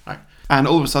see. Right. And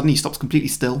all of a sudden, he stops completely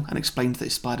still and explains that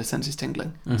his spider sense is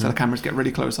tingling. So the cameras get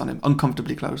really close on him,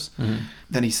 uncomfortably close.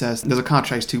 Then he says there's a car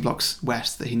chase 2 blocks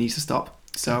west that he needs to stop.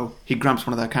 So he grabs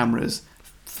one of their cameras,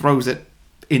 throws it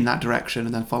in that direction,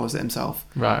 and then follows it himself.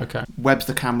 Right, okay. Webs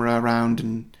the camera around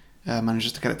and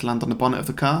manages to get it to land on the bonnet of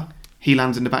the car. He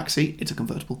lands in the back seat. It's a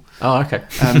convertible. Oh, okay.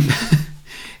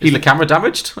 Is the camera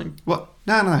damaged? What?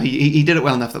 No. He did it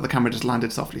well enough that the camera just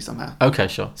landed softly somehow. Okay,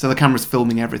 sure. So the camera's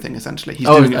filming everything, essentially. He's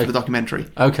doing it for the documentary.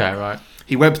 Okay, right.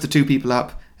 He webs the 2 people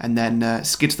up and then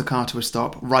skids the car to a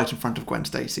stop right in front of Gwen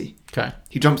Stacy. Okay.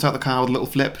 He jumps out the car with a little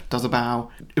flip, does a bow,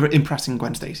 impressing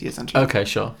Gwen Stacy, essentially. Okay,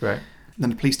 sure, right.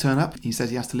 Then the police turn up. He says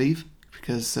he has to leave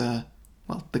because, the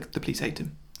police hate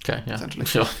him. Okay, yeah. Essentially.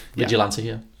 Sure. Vigilante,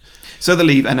 yeah. So they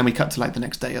leave, and then we cut to like the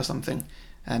next day or something.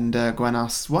 And Gwen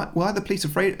asks, why are the police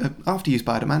afraid after you,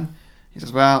 Spider-Man? He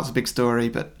says, well, it's a big story,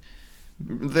 but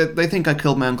They think I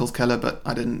killed my uncle's killer, but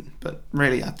I didn't. But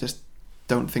really, I just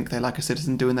don't think they like a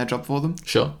citizen doing their job for them.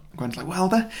 Sure. Gwen's like, well,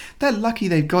 they're lucky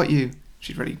they've got you.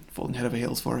 She's really falling head over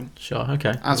heels for him. Sure,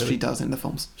 okay. As she does in the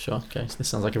films. Sure, okay. So this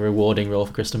sounds like a rewarding role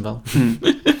for Kristen Bell.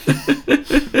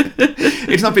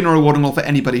 It's not been a rewarding role for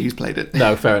anybody who's played it.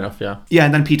 No, fair enough, yeah. Yeah,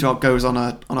 and then Peter goes on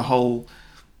a whole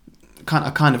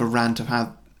kind of a rant of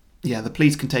how, the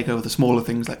police can take over the smaller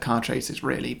things like car chases,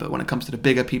 really, but when it comes to the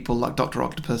bigger people like Dr.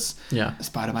 Octopus,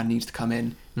 Spider-Man needs to come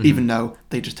in, even though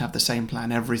they just have the same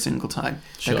plan every single time.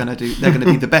 Sure. They're going to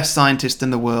be the best scientist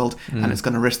in the world, and it's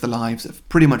going to risk the lives of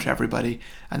pretty much everybody,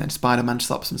 and then Spider-Man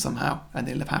stops them somehow, and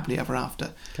they live happily ever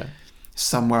after. Okay.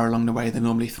 Somewhere along the way, they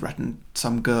normally threaten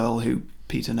some girl who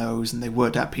Peter knows, and they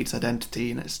worked out Peter's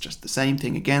identity, and it's just the same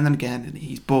thing again and again, and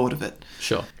he's bored of it.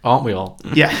 Sure. Aren't we all?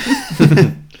 Yeah.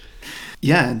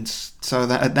 Yeah, and so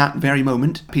that at that very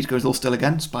moment, Peter goes all still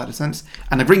again, spider sense,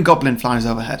 and a Green Goblin flies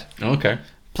overhead. Okay.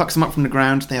 Plucks him up from the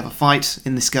ground, they have a fight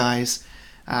in the skies,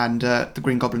 and the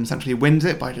Green Goblin essentially wins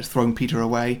it by just throwing Peter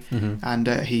away, and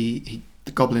the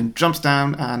Goblin jumps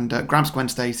down and grabs Gwen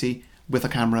Stacy with a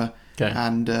camera,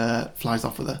 and flies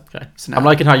off with her. Okay. So now, I'm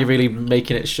liking how you're really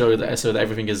making it show that so that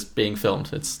everything is being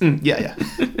filmed. It's yeah.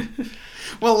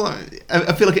 Well,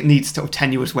 I feel like it needs sort of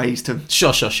tenuous ways to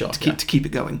to keep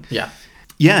it going.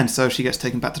 Yeah, and so she gets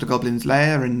taken back to the Goblin's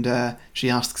lair, and she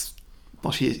asks,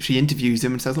 well, she interviews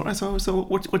him and says, "All right, so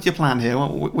what's your plan here?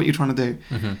 What are you trying to do?"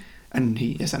 And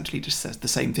he essentially just says the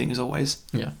same thing as always.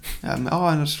 Yeah.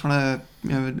 I'm just trying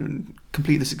to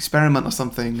complete this experiment or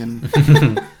something, and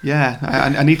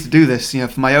I need to do this,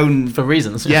 for my own... For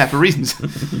reasons. Yeah, for reasons.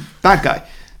 Bad guy.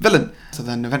 Villain. So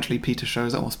then eventually Peter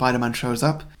shows up, or Spider-Man shows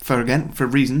up, for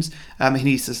reasons. He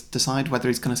needs to decide whether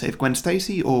he's going to save Gwen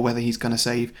Stacy or whether he's going to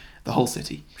save the whole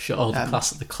city. Sure,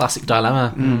 the classic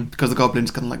dilemma. Because the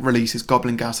Goblin's going to release his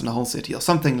Goblin gas in the whole city or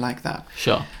something like that.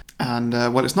 Sure. And,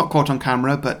 it's not caught on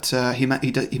camera, but he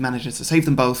manages to save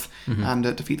them both and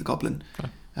defeat the Goblin. Okay.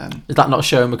 Is that not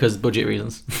shown because budget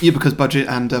reasons? Yeah, because budget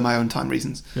and my own time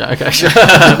reasons. Yeah, okay.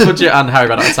 Budget and Harry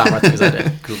ran out of time writing his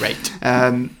idea. Great.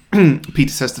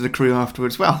 Peter says to the crew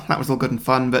afterwards, well, that was all good and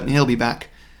fun, but he'll be back.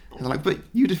 And they're like, but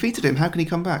you defeated him, how can he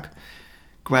come back?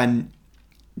 Gwen,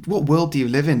 what world do you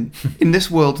live in? In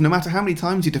this world, no matter how many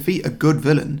times you defeat a good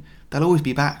villain, they'll always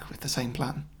be back with the same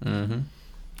plan. Mm-hmm.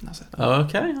 That's it.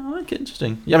 Okay, I like it.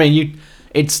 Interesting. Yeah, I mean,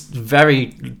 it's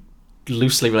very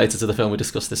loosely related to the film we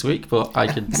discussed this week, but I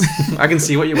can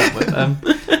see what you went with.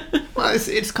 Well,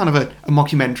 it's kind of a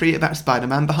mockumentary about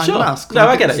Spider-Man behind the mask. No,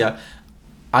 I get it, yeah.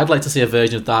 I'd like to see a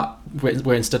version of that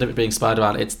where instead of it being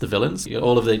Spider-Man, it's the villains.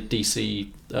 All of the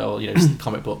DC,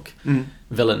 comic book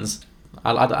villains.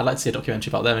 I'd like to see a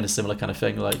documentary about them in a similar kind of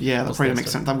thing. Yeah, that probably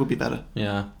makes sense. That would be better.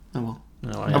 Yeah. Oh well.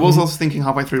 No, I was also thinking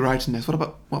halfway through writing this,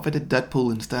 what if I did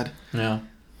Deadpool instead? Yeah.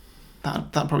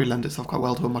 That probably lend itself quite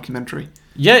well to a mockumentary.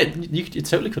 Yeah, it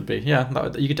totally could be. Yeah,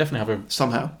 you could definitely have a...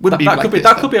 Somehow. That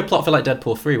could be a plot for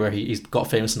Deadpool 3 where he's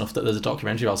got famous enough that there's a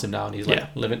documentary about him now and he's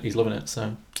loving it.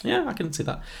 So, yeah, I can see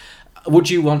that. Would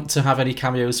you want to have any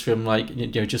cameos from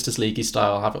Justice League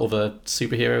style, have other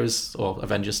superheroes, or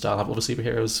Avengers style, have other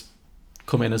superheroes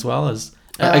come in as well as...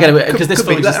 again, because this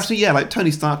film actually, Tony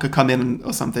Stark could come in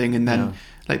or something, and then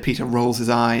Peter rolls his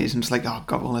eyes and just oh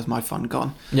god, well, there's my fun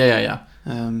gone. Yeah.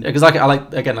 Because I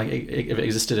like if it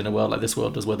existed in a world like this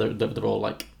world does, where they're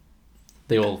all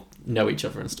they all know each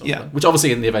other and stuff. Yeah. Which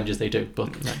obviously in the Avengers they do, but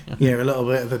a little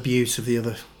bit of abuse of the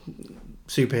other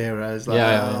superheroes.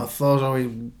 Thor's always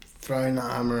throwing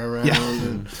that hammer around. Yeah.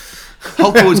 And...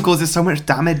 Hulk always causes so much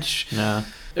damage. Yeah.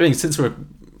 I mean, since we're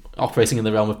operating in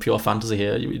the realm of pure fantasy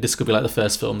here, this could be the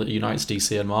first film that unites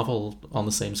DC and Marvel on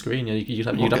the same screen. You'd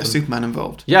have Superman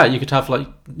involved. Yeah, you could have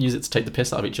use it to take the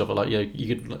piss out of each other.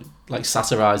 You could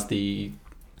satirize the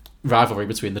rivalry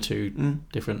between the two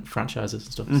different franchises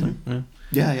and stuff. Mm-hmm. So,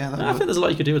 yeah. I think there's a lot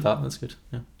you could do with that. That's good.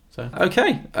 Yeah. So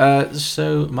okay.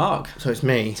 So Mark. So it's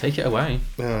me. Take it away.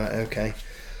 Okay.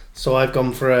 So I've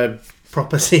gone for a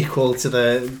proper sequel to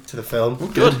the film. Oh,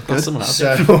 good. Someone else.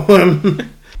 So.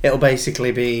 It'll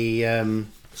basically be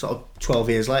sort of 12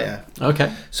 years later.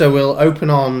 Okay. So we'll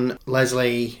open on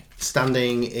Leslie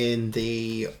standing in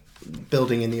the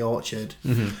building in the orchard,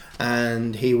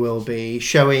 and he will be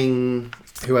showing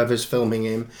whoever's filming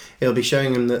him, he'll be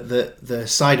showing him that the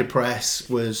cider press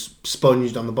was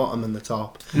sponged on the bottom and the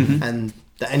top, and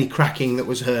that any cracking that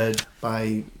was heard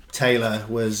by Taylor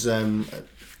was... a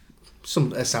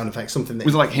sound effect, something that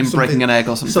was like him breaking an egg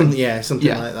or something. Something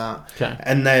like that. Okay.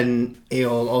 And then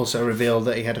he'll also reveal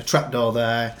that he had a trapdoor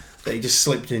there that he just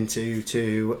slipped into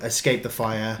to escape the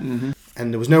fire,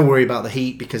 and there was no worry about the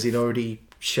heat because he'd already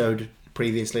showed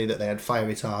previously that they had fire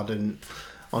retardant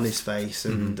on his face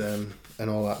and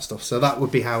all that stuff. So that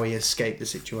would be how he escaped the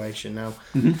situation. Now,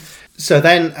 so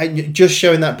then just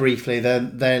showing that briefly,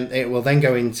 then it will then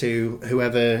go into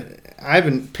whoever. I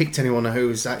haven't picked anyone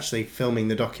who's actually filming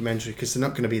the documentary because they're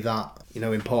not going to be that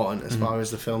important as far as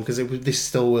the film, because this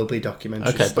still will be documentary.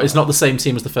 Okay, style. but it's not the same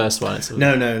team as the first one. It's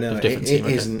No, different it team.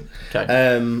 Okay. isn't.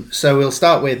 Okay. So we'll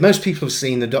start with, most people have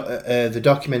seen the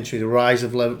documentary The Rise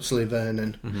of Leslie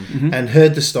Vernon and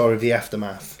heard the story of the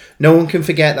aftermath. No one can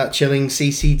forget that chilling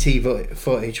CCTV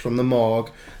footage from the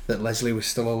morgue that Leslie was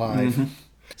still alive.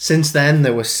 Since then,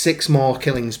 there were 6 more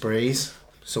killing sprees.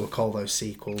 So we'll call those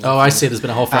sequels. Oh, I see. There's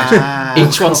been a whole franchise.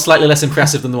 Each one's slightly less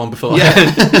impressive than the one before. Yeah,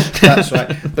 that's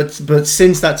right. But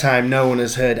since that time, no one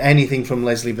has heard anything from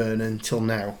Leslie Vernon till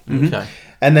now. Okay.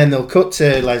 And then they'll cut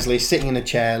to Leslie sitting in a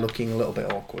chair, looking a little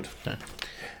bit awkward. Okay.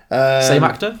 Same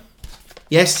actor?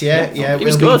 Yes, yeah. He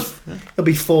was good. He'll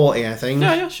be 40, I think.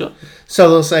 Yeah, sure. So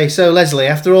they'll say, so Leslie,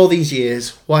 after all these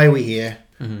years, why are we here?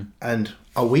 And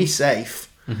are we safe?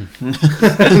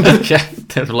 Okay,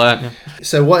 they've learned. Yeah.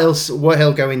 So what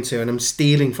he'll go into, and I'm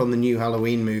stealing from the new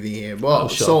Halloween movie here,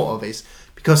 sort of is,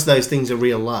 because those things are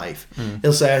real life,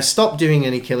 he'll say, I stopped doing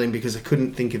any killing because I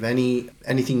couldn't think of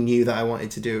anything new that I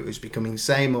wanted to do. It was becoming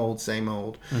same old.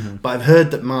 But I've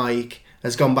heard that Mike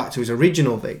has gone back to his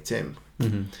original victim,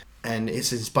 and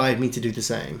it's inspired me to do the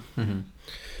same.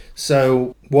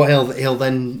 So what he'll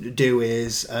then do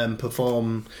is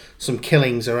perform some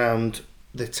killings around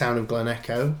the town of Glen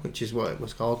Echo, which is what it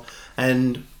was called,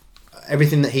 and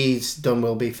everything that he's done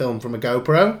will be filmed from a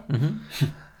GoPro.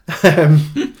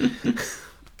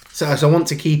 So I want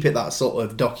to keep it that sort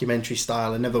of documentary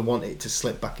style. I never want it to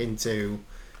slip into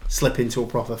a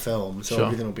proper film, so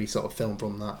everything will be sort of filmed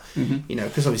from that.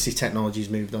 Because obviously technology's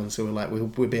moved on, so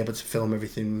we'll be able to film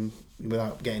everything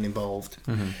without getting involved.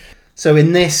 So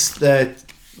in this, the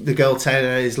girl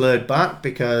Taylor is lured back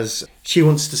because she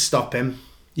wants to stop him.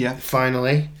 Yeah,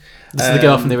 finally. This is the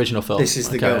girl from the original film. This is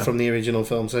the girl from the original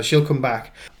film. So she'll come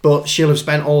back, but she'll have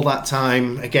spent all that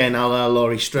time, again, a la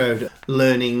Laurie Strode,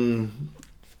 learning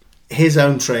his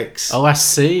own tricks. Oh, I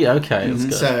see. Okay,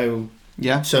 that's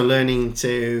good. So learning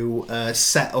to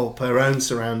set up her own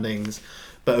surroundings.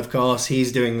 But of course,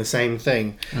 he's doing the same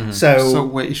thing. So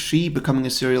wait, is she becoming a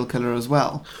serial killer as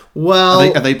well?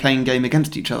 Well, are they playing a game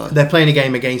against each other? They're playing a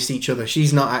game against each other.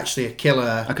 She's not actually a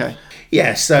killer. Okay.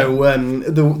 Yeah. So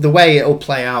the way it'll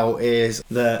play out is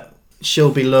that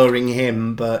she'll be luring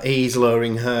him, but he's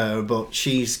luring her, but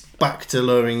she's back to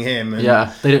luring him. And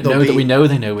they don't know that we know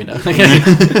they know we know.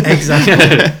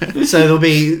 Exactly. So there'll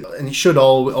be, and it should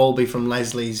all be from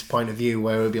Leslie's point of view,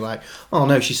 where it'll be like, oh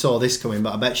no, she saw this coming,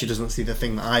 but I bet she doesn't see the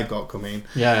thing that I've got coming.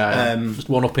 Just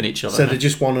one-upping each other. So they're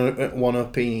just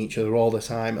one-upping each other all the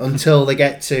time until they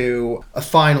get to a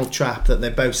final trap that they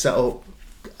both set up.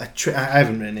 I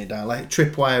haven't written it down, like a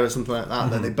tripwire or something like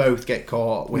that, that they both get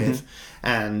caught with.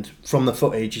 And from the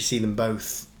footage, you see them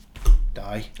both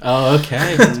die. Oh,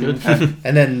 okay, that's good.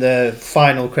 And then the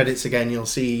final credits again, you'll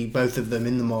see both of them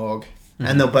in the morgue,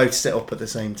 and they'll both sit up at the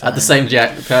same time. At the same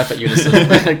perfect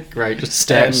unison. Great, just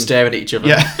staring at each other.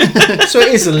 Yeah. So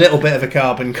it is a little bit of a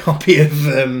carbon copy of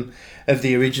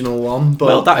the original one,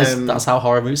 but that's how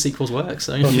horror movie sequels work.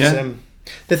 So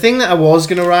the thing that I was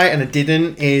going to write and I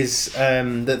didn't is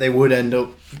that they would end up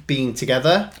being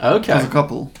together. Okay. As a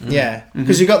couple. Yeah.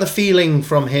 Because you got the feeling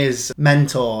from his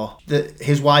mentor that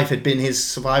his wife had been his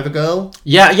survivor girl.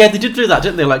 Yeah, they did do that,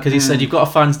 didn't they? Like, because he said, you've got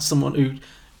to find someone who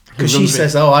because she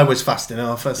says, oh, I was fast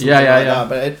enough or something that.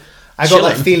 But I got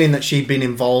that feeling that she'd been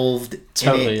involved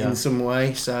in some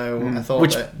way, so I thought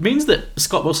which means that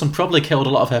Scott Wilson probably killed a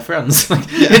lot of her friends.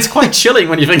 It's quite chilling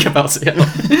when you think about it.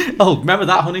 Oh, remember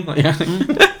that, honey? But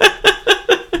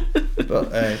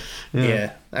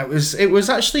it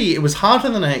was harder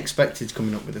than I expected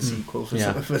coming up with a sequel for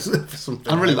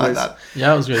something. I really like that.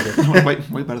 Yeah, it was really good.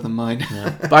 way better than mine.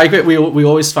 Yeah. But I agree. We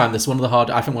always find this one of the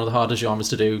hardest genres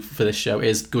to do for this show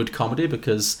is good comedy,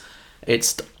 because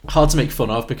it's hard to make fun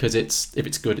of, because if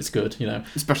it's good, it's good,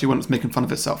 Especially when it's making fun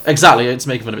of itself. Exactly, it's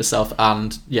making fun of itself,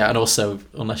 and also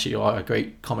unless you are a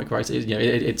great comic writer,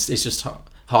 it's just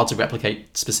hard to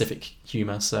replicate specific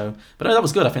humour. So, but no, that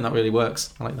was good. I think that really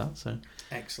works. I like that. So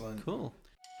excellent, cool.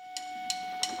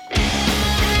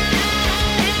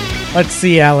 Let's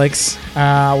see, Alex.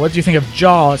 What do you think of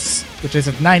Jaws, which is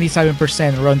at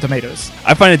 97% Rotten Tomatoes?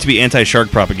 I find it to be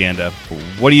anti-shark propaganda.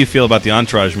 What do you feel about the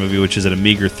Entourage movie, which is at a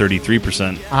meager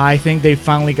 33%? I think they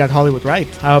finally got Hollywood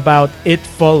right. How about It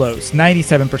Follows,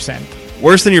 97%?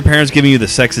 Worse than your parents giving you the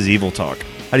sex is evil talk.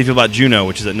 How do you feel about Juno,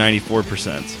 which is at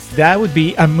 94%? That would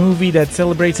be a movie that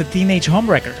celebrates a teenage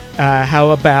homewrecker.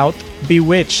 How about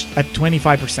Bewitched at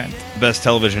 25%? Best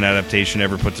television adaptation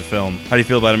ever put to film. How do you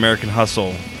feel about American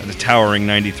Hustle at a towering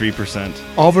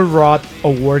 93%? Overwrought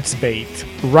awards bait.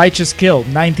 Righteous Kill,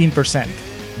 19%.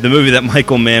 The movie that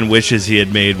Michael Mann wishes he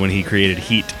had made when he created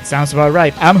Heat. Sounds about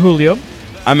right. I'm Julio.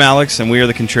 I'm Alex, and we are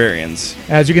the Contrarians.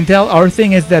 As you can tell, our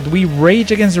thing is that we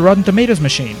rage against the Rotten Tomatoes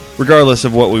machine. Regardless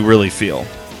of what we really feel.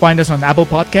 Find us on Apple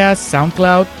Podcasts,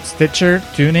 SoundCloud, Stitcher,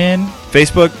 TuneIn,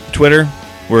 Facebook, Twitter,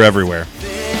 we're everywhere.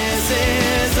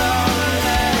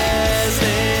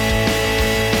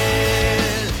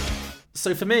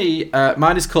 So for me,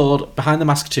 mine is called Behind the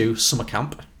Mask 2 Summer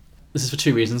Camp. This is for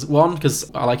two reasons. One,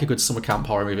 because I like a good summer camp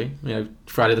horror movie. You know,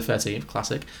 Friday the 13th,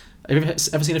 classic. Have you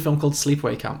ever seen a film called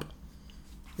Sleepaway Camp?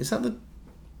 Is that the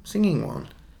singing one?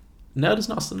 No, there's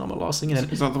not a lot of singing in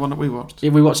it. Is that the one that we watched? Yeah,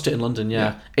 we watched it in London,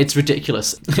 yeah. It's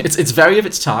ridiculous. It's very of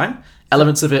its time.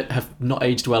 Elements of it have not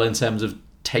aged well in terms of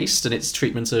taste and its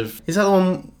treatment of... Is that the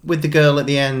one with the girl at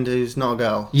the end who's not a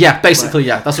girl? Yeah, basically,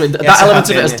 yeah. That's what that element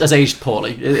of it has aged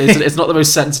poorly. It's not the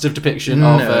most sensitive depiction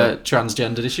of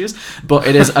transgendered issues, but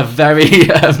it is a very...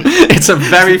 it's a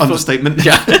very... Understatement.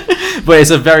 Yeah. But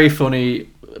it's a very funny,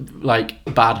 like,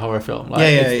 bad horror film. Like,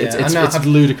 it's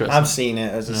ludicrous. I've seen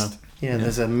it.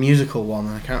 There's a musical one.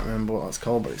 I can't remember what it's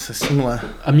called, but it's a similar...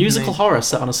 A musical horror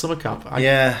set on a summer camp.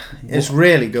 It's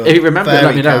really good. If you remember it,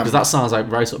 let me know, because that sounds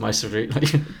like right up my street.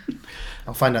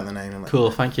 I'll find out the name. Cool,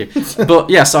 thank you.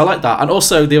 But yeah, so I like that. And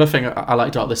also, the other thing I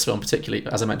liked about this film particularly,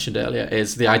 as I mentioned earlier,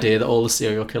 is the idea that all the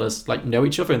serial killers like know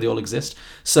each other and they all exist.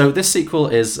 So this sequel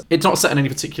it's not set in any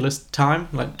particular time,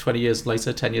 like 20 years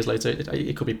later, 10 years later.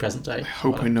 It could be present day. I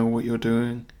hope I know what you're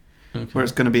doing. Okay. Where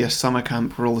it's going to be a summer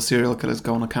camp where all the serial killers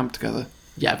go on a camp together.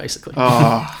 Yeah, basically.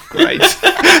 Oh, great.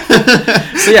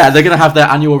 So yeah, they're going to have their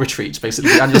annual retreat,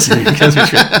 basically, the annual serial killers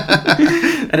retreat.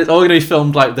 And it's all going to be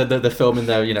filmed like they're filming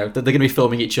their, you know, they're going to be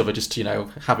filming each other, just, you know,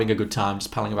 having a good time,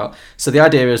 just palling about. So the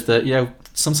idea is that, you know,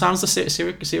 sometimes the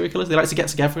serial killers, they like to get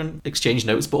together and exchange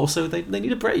notes, but also they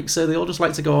need a break. So they all just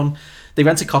like to go on, they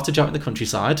rent a cottage out in the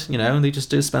countryside, you know, and they just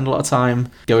do spend a lot of time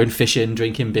going fishing,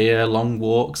 drinking beer, long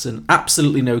walks, and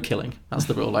absolutely no killing. That's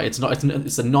the rule. Like,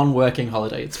 it's a non-working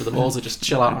holiday. It's for them all to just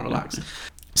chill out and relax.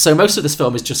 So most of this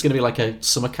film is just going to be like a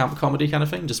summer camp comedy kind of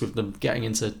thing, just with them getting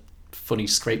into funny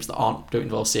scrapes that don't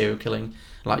involve serial killing.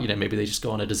 Like, you know, maybe they just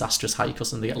go on a disastrous hike or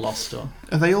something, they get lost. Or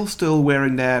are they all still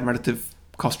wearing their relative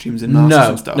costumes and masks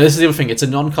and stuff? No, this is the other thing. It's a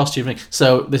non-costume thing.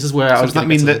 So this is where I was. Does that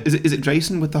mean that is it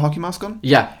Jason with the hockey mask on?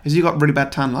 Yeah. Has he got really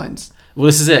bad tan lines? Well,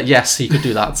 this is it. Yes, he could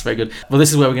do that. It's very good. Well,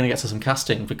 this is where we're going to get to some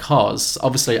casting, because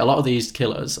obviously a lot of these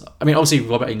killers. I mean, obviously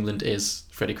Robert Englund is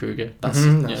Freddy Krueger. That's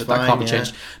that can't be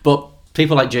changed. But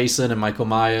people like Jason and Michael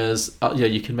Myers,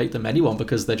 you can make them anyone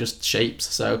because they're just shapes.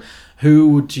 So who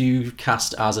would you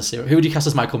cast as Who would you cast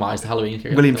as Michael Myers, the Halloween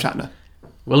killer? William Shatner.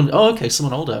 Oh, okay,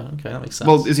 someone older. Okay, that makes sense.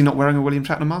 Well, is he not wearing a William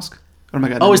Shatner mask? Or am I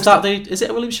getting is it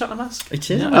a William Shatner mask?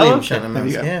 It is a William Shatner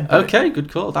mask, yeah. Okay,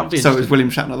 good call. That would be so is William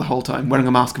Shatner the whole time, wearing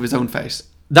a mask of his own face?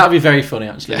 That would be very funny,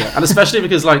 actually. Yeah. And especially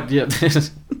because, like,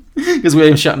 because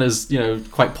William Shatner's, you know,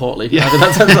 quite portly. Yeah.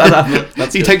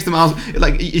 That's he good. takes the mask,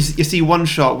 like, you see one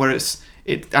shot where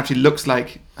it actually looks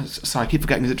like... Sorry, I keep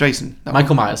forgetting, is it Jason?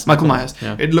 Michael Myers. Michael Myers.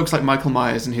 Yeah. It looks like Michael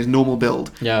Myers in his normal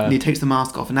build. Yeah. And he takes the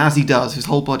mask off, and as he does, his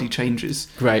whole body changes.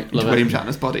 Great, love into William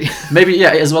Shatner's body. Maybe, yeah,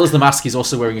 as well as the mask, he's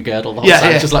also wearing a girdle the whole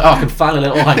time. It's just like, I can finally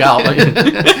let it all hang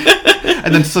out.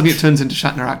 And then suddenly it turns into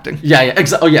Shatner acting. Yeah,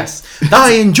 exactly. Oh, yes.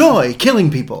 I enjoy killing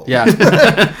people. Yeah.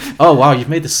 Oh, wow, you've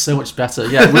made this so much better.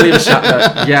 Yeah, William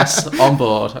Shatner, yes, on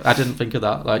board. I didn't think of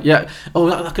that. Like, yeah. Oh,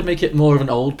 that could make it more of an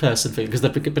old person thing, because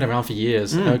they've been around for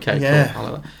years. Okay, yeah. Cool. I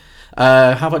like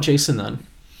that. How about Jason, then?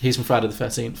 He's from Friday the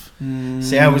 13th.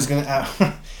 See, I was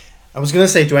gonna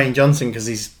say Dwayne Johnson because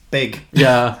he's big.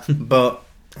 Yeah. But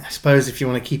I suppose if you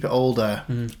want to keep it older,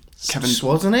 Kevin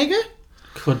Schwarzenegger?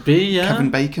 Could be, yeah. Kevin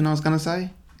Bacon, I was going to say.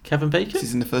 Kevin Bacon?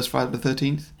 He's in the first Friday the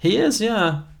 13th. He is,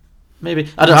 yeah. Maybe.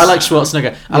 I like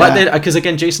Schwarzenegger. I like the because,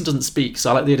 again, Jason doesn't speak, so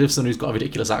I like the idea of someone who's got a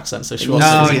ridiculous accent. So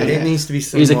Schwarzenegger. It needs to be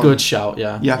someone. He's a good shout,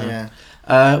 yeah. Yeah.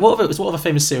 What other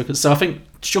famous serial killers? So I think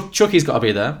Chucky's got to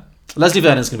be there. Leslie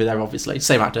Vernon's going to be there, obviously.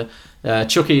 Same actor.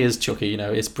 Chucky is Chucky, you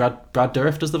know. It's Brad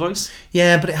Dourif does the voice.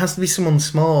 Yeah, but it has to be someone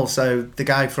small. So the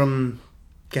guy from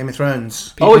Game of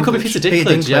Thrones. It could be Peter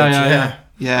Dinklage. Yeah.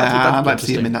 Yeah, I'd like to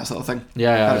see him in that sort of thing.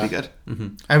 Yeah. That'd be good.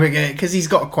 Mm-hmm. Because he's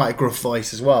got quite a gruff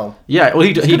voice as well. Yeah, well,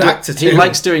 he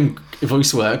likes doing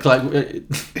voice work. Like,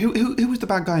 who was the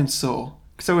bad guy in Saw?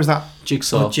 So was that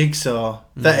Jigsaw? Jigsaw.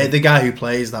 The guy who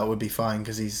plays that would be fine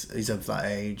because he's of that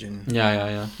age. And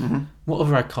yeah. Mm-hmm. What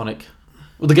other iconic?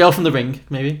 Well, the girl from The Ring,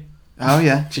 maybe. Oh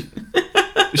yeah.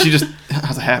 She just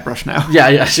has a hairbrush now. Yeah.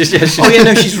 Oh yeah,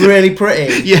 no, she's really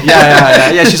pretty.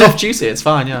 Yeah. She's off duty. It's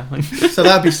fine. Yeah. So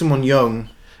that'd be someone young.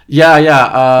 Yeah.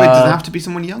 Wait, does it have to be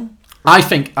someone young? I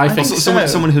think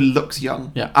someone who looks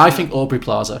young. Yeah, I think Aubrey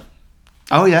Plaza.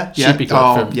 Oh yeah. She'd be good.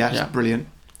 Oh yeah, brilliant.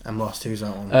 I'm lost. Who's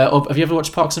that one? Have you ever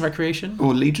watched Parks and Recreation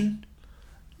or Legion?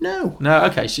 No.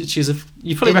 Okay. She's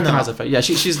you probably recognise her face. Yeah,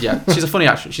 she's a funny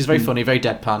actress. She's very funny, very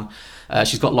deadpan.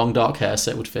 She's got long dark hair,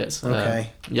 so it would fit. Okay.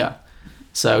 Yeah.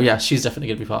 So yeah, she's definitely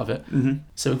going to be part of it. Mm-hmm.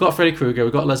 So we've got Freddy Krueger,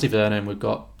 we've got Leslie Vernon, we've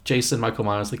got Jason, Michael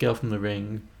Myers, the Girl from the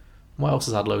Ring. What else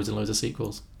has had loads and loads of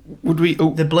sequels? Would we?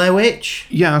 Oh, the Blair Witch.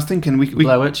 Yeah, I was thinking we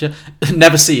Blair Witch. Yeah,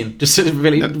 never seen. Just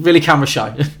really camera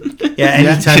shy. Yeah,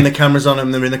 anytime the camera's on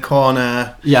them, they're in the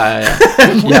corner. Yeah.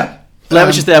 Blair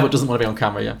Witch is there, but doesn't want to be on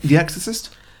camera. Yeah. The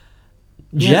Exorcist.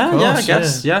 Yeah, I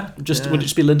guess. Yeah. Would it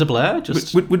just be Linda Blair?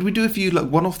 Would we do a few like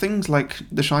one-off things like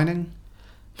The Shining?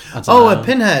 A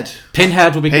Pinhead.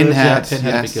 Pinhead would be good. Yeah,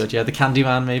 Pinhead would be good. Yeah, the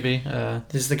Candyman maybe.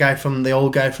 There's the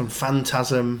old guy from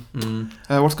Phantasm.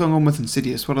 What's going on with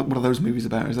Insidious? What are those movies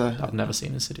about? Is there? I've never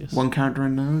seen Insidious. One character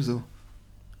in those, or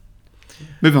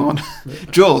moving on.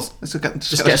 Jaws. Let's get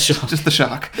just the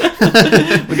shark.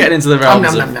 We're getting into the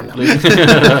realms of.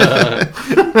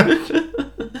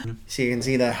 So you can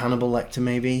see there Hannibal Lecter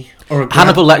maybe. Or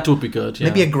Hannibal Lecter would be good, yeah.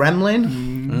 Maybe a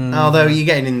gremlin? Although you're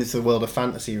getting into the world of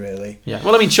fantasy, really. Yeah.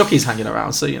 Well, I mean, Chucky's hanging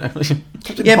around, so, you know.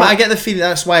 Yeah, but I get the feeling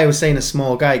that's why I was saying a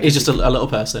small guy. He's just a little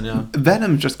person, yeah.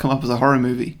 Venom's just come up as a horror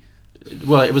movie.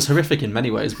 Well, it was horrific in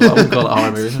many ways, but I wouldn't call it a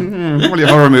horror movie. Probably a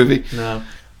horror movie. No.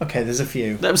 Okay, there's a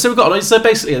few. So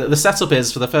basically, the setup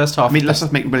is for the first half. I mean, let's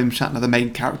just make William Shatner the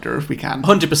main character if we can.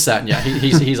 100%, yeah.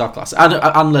 He's our classic,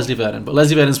 and Leslie Vernon. But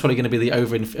Leslie Vernon's probably going to be the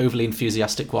overly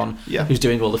enthusiastic one, who's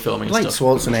doing all the filming. I'd like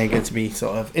Schwarzenegger to be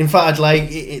sort of. In fact, I'd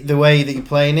like the way that you're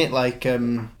playing it. Like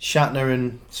Shatner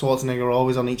and Schwarzenegger are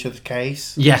always on each other's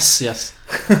case. Yes.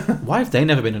 Why have they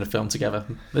never been in a film together?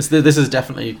 This is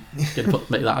definitely going to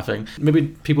make that a thing. Maybe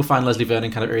people find Leslie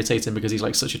Vernon kind of irritating because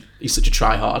he's such a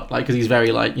try-hard, because he's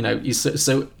very he's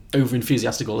so over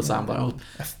enthusiastic all the time. A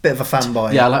bit of a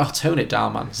fanboy. Yeah, tone it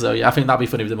down, man. So yeah, I think that'd be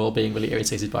funny with them all being really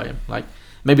irritated by him.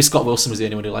 Maybe Scott Wilson was the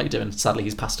only one who liked him, and sadly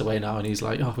he's passed away now, and he's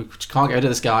we can't get rid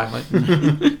of this guy.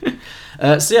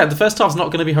 So yeah, the first half's not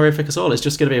going to be horrific at all. It's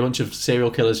just going to be a bunch of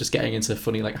serial killers just getting into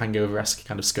funny, hangover-esque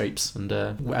kind of scrapes, and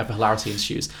whatever hilarity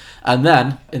ensues. And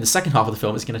then, in the second half of the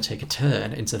film, it's going to take a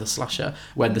turn into the slasher,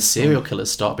 when the serial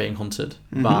killers start being hunted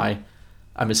by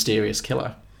a mysterious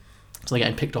killer. So they're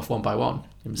getting picked off one by one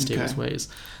in mysterious ways.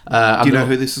 Do you know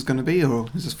who this is going to be, or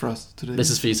is this for us to do? This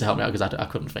is for you to help me out, because I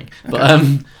couldn't think. Okay. But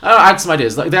I had some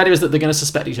ideas. The idea is that they're going to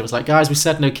suspect each other. It's guys, we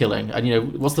said no killing,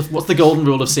 and what's the golden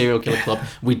rule of Serial Killer Club?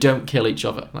 We don't kill each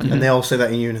other. And they all say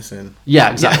that in unison.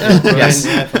 Yeah, exactly. Yes,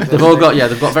 they've got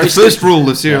very. The first rule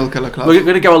of Serial Killer Club. We're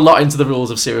going to go a lot into the rules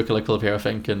of Serial Killer Club here, I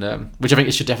think, and which I think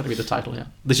it should definitely be the title. Yeah,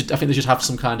 I think they should have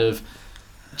some kind of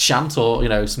chant,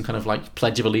 or some kind of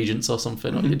pledge of allegiance or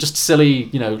something, or just silly,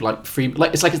 it's like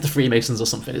it's the Freemasons or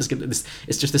something. It's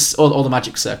just this, or the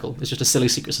Magic Circle. It's just a silly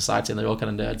secret society, and they're all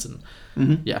kind of nerds, and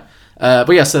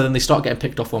but yeah. So then they start getting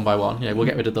picked off one by one. We'll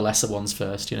get rid of the lesser ones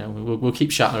first. We'll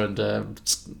keep Shatner and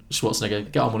Schwarzenegger,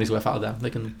 get our money's worth out of them. They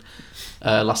can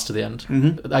last to the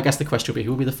end. I guess the question will be,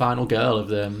 who will be the final girl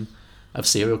of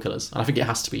serial killers, and I think it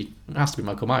has to be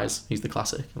Michael Myers. He's the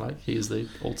classic, he's the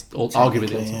old arguably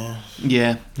the ultimate.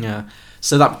 Yeah.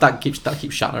 So that keeps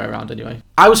Shatner around anyway.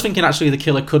 I was thinking actually the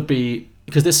killer could be,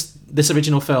 because this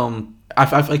original film, I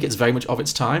feel like it's very much of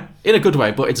its time in a good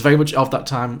way, but it's very much of that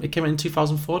time. It came out in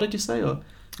 2004, did you say, or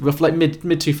roughly mid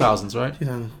 2000s, right?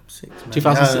 2006.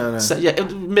 2006. No. Yeah,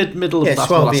 middle of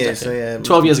 12 years. So yeah,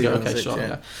 12 years ago. Okay,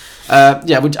 sure.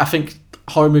 Yeah. Which I think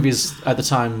horror movies at the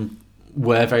time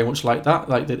were very much like that.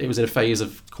 It was in a phase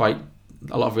of quite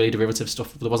a lot of really derivative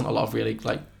stuff. There wasn't a lot of really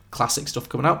classic stuff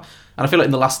coming out, and I feel like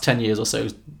in the last 10 years or so,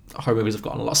 horror movies have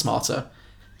gotten a lot smarter.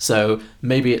 So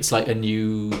maybe it's the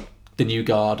new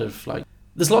guard of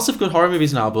there's lots of good horror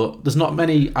movies now, but there's not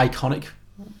many iconic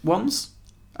ones.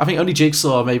 I think only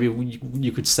Jigsaw, maybe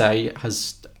you could say,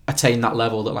 has attained that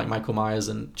level that Michael Myers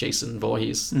and Jason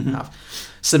Voorhees have.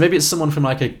 So maybe it's someone from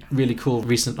a really cool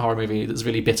recent horror movie that's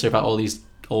really bitter about all these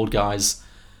old guys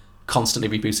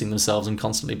constantly rebooting themselves and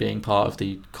constantly being part of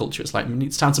the culture.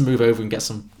 It's time to move over and get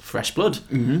some fresh blood.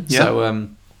 So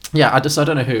I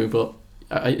don't know who, but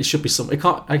it should be some.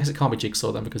 I guess it can't be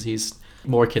Jigsaw then, because he's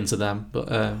more akin to them.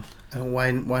 But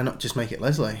why not just make it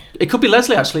Leslie? It could be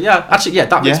Leslie, actually. Yeah,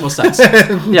 that makes more sense.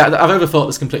 Yeah, I've overthought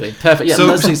this completely. Perfect. Yeah, so,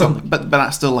 Leslie's on. But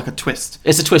that's still a twist.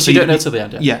 It's a twist. So you don't know till the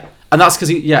end. Yeah. And that's because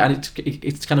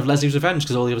it's kind of Leslie's revenge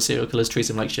because all the other serial killers treat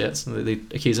him like shit and they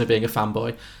accuse him of being a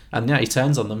fanboy. And he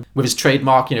turns on them with his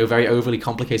trademark, very overly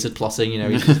complicated plotting.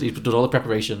 He's done all the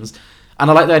preparations. And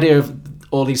I like the idea of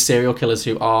all these serial killers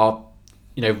who are,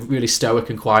 really stoic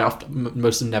and quiet. Often,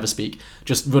 most of them never speak,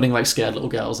 just running like scared little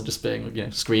girls and just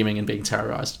being, screaming and being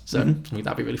terrorized. So I think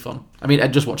that'd be really fun. I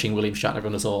mean, just watching William Shatner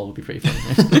run us all would be pretty fun.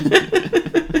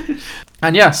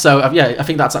 And I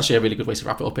think that's actually a really good way to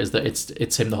wrap it up. Is that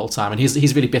it's him the whole time, and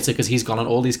he's really bitter because he's gone on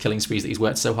all these killing sprees that he's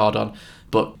worked so hard on,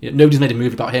 but nobody's made a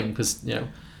movie about him because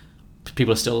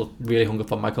people are still really hung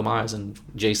up on Michael Myers and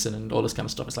Jason and all this kind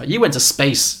of stuff. It's like, you went to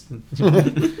space.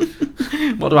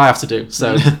 What do I have to do?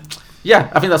 So.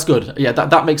 Yeah, I think that's good. Yeah,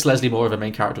 that makes Leslie more of a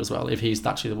main character as well, if he's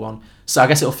actually the one. So I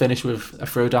guess it'll finish with a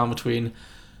throwdown between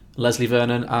Leslie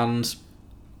Vernon and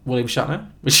William Shatner,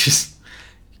 which is...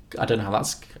 I don't know how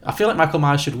that's... I feel like Michael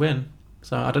Myers should win.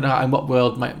 So I don't know in what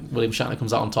world William Shatner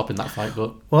comes out on top in that fight,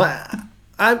 but... Well,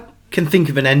 I can think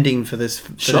of an ending for this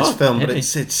film, but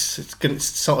it's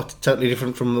sort of totally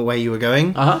different from the way you were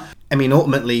going. Uh-huh. I mean,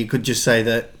 ultimately, you could just say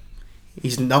that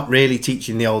he's not really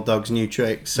teaching the old dogs new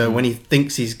tricks. So when he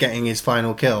thinks he's getting his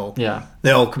final kill,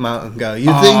 they all come out and go,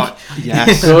 "You think?"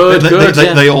 Yes, good.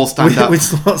 They all stand up with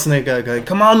Schwarzenegger going,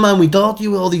 "Come on, man, we taught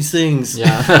you all these things."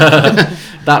 Yeah,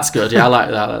 that's good. Yeah, I like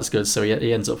that. That's good. So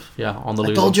he ends up on the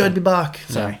losing. I told you I'd be back.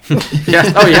 Sorry.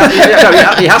 Yeah. Oh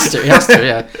yeah. He has to.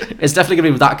 Yeah. It's definitely going to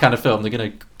be with that kind of film. They're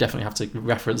going to definitely have to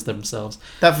reference themselves.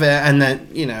 That's fair. And then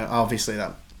obviously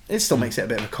that. It still makes it a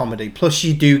bit of a comedy. Plus,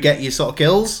 you do get your sort of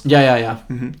kills. Yeah.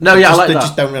 Mm-hmm. No, I like that. They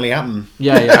just don't really happen.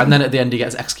 Yeah. And then at the end, he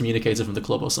gets excommunicated from the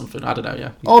club or something. I don't know.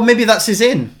 Yeah. Or maybe that's his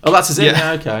in. Oh, that's his in.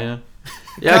 Yeah. Okay. Yeah.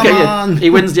 Yeah. Come on. Yeah. He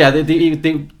wins. Yeah.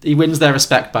 He wins their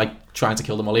respect by trying to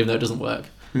kill them all, even though it doesn't work.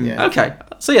 Yeah. Okay.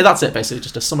 So that's it. Basically,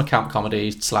 just a summer camp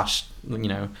comedy / Sorry,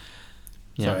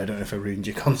 I don't know if I ruined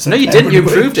your concept. No, you didn't. You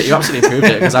improved it. You absolutely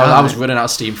improved it because I was running out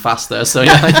of steam fast there. So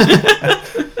yeah.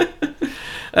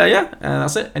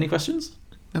 That's it. Any questions?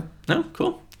 No?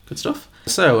 Cool. Good stuff.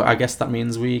 So I guess that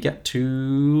means we get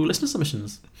to listener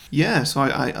submissions. Yeah, so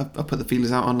I put the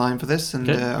feelers out online for this, and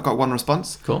I got one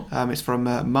response. Cool. It's from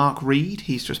Mark Reed.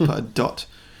 He's just put a dot.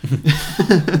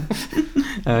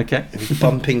 Okay.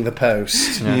 Bumping the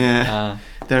post. Yeah.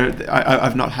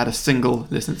 I've not had a single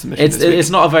listener submission. It's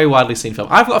not a very widely seen film.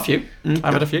 I've got a few.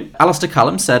 I've had a few. Alistair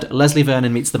Callum said Leslie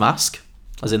Vernon meets The Mask,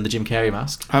 as in the Jim Carrey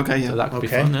mask. Okay, yeah. So that could be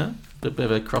fun, yeah. A bit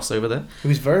of a crossover there. He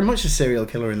was very much a serial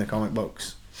killer in the comic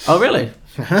books. Oh, really?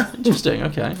 Interesting.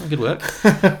 Okay, good work.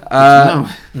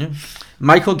 Yeah.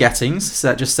 Michael Gettings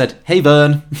just said, "Hey,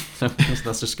 Vern." So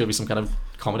that's just going to be some kind of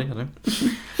comedy, I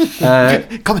don't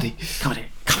know. Comedy.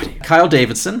 Kyle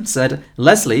Davidson said,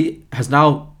 "Leslie has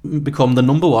now become the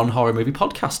 #1 horror movie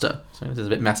podcaster." So this is a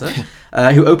bit meta.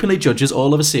 Who openly judges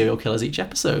all of the serial killers each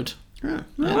episode. Yeah.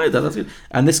 I like that. That's good.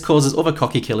 And this causes other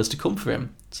cocky killers to come for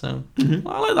him. So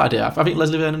I like that idea. I think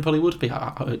Leslie Vernon probably would be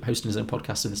hosting his own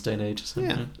podcast in this day and age. So,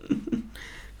 yeah.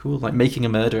 Cool, like making a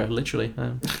murderer, literally.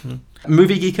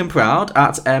 Movie Geek and Proud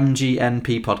at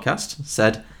MGNP Podcast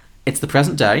said, "It's the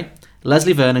present day.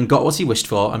 Leslie Vernon got what he wished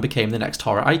for and became the next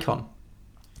horror icon.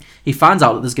 He finds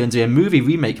out that there's going to be a movie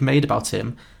remake made about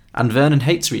him, and Vernon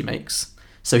hates remakes.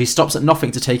 So he stops at nothing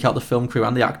to take out the film crew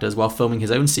and the actors while filming his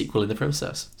own sequel in the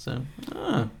process." So,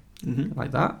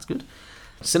 like that. It's good.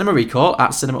 Cinema Recall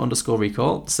at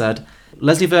cinema_recall said,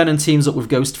 "Leslie Vernon teams up with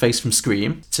Ghostface from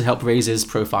Scream to help raise his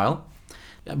profile,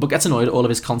 but gets annoyed at all of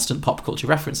his constant pop culture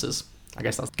references." I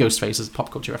guess that's Ghostface's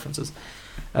pop culture references.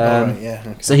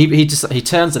 Okay. So he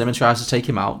turns at him and tries to take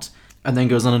him out, and then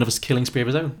goes on another killing spree of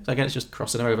his own. So again, it's just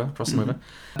crossing him over.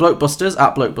 Blokebusters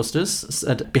at Blokebusters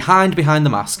said, Behind the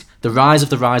Mask, the rise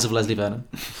of Leslie Vernon.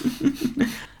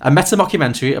 A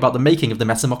meta-mockumentary about the making of the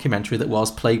meta-mockumentary that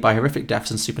was Plagued by Horrific Deaths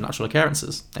and Supernatural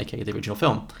Occurrences, aka the original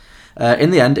film.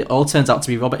 In the end, it all turns out to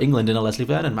be Robert Englund in a Leslie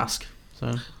Vernon mask.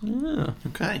 So, yeah.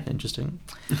 Okay. Interesting.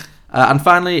 And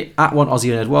finally, at one Aussie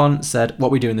Nerd 1 said,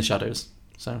 What We Do in the Shadows.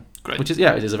 So, great. Which is,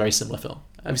 it is a very similar film.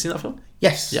 Have you seen that film?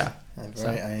 Yes. Yeah.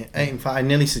 Right. In fact, I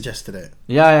nearly suggested it.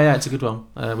 Yeah. It's a good one.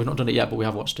 We've not done it yet, but we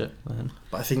have watched it.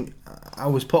 But I think I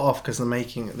was put off because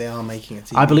they are making a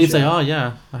TV I believe show. they are.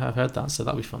 Yeah, I have heard that, so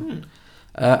that'll be fun.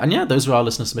 And those were our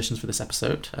listener submissions for this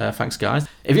episode. Thanks, guys.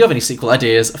 If you have any sequel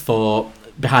ideas for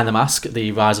Behind the Mask,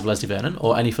 The Rise of Leslie Vernon,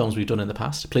 or any films we've done in the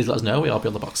past, please let us know. We are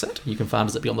Beyond the Box Set. You can find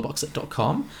us at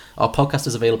beyondtheboxset.com. Our podcast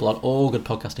is available on all good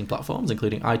podcasting platforms,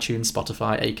 including iTunes,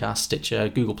 Spotify, Acast, Stitcher,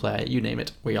 Google Play, you name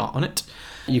it, we are on it.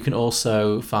 You can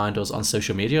also find us on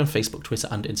social media on Facebook, Twitter,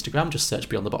 and Instagram. Just search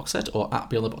Beyond the Box Set or at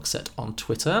Beyond the Box Set on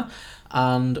Twitter.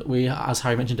 And we, as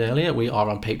Harry mentioned earlier, we are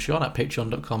on Patreon at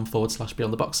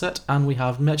patreon.com/Beyond the Box Set, and we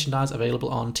have merchandise available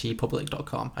on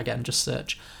tpublic.com. Again, just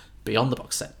search Beyond the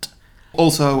Box Set.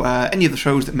 Also, any of the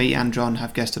shows that me and John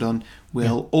have guested on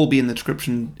will all be in the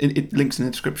description. Links in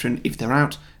the description if they're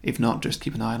out. If not, just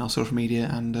keep an eye on our social media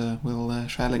and we'll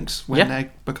share links when they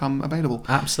become available.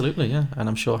 Absolutely, yeah. And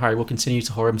I'm sure Harry will continue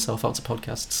to whore himself out to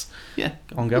podcasts. Yeah.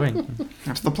 Ongoing.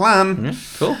 That's the plan. Yeah,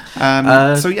 cool.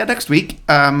 So next week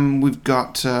we've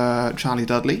got Charlie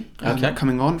Dudley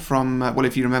coming on from,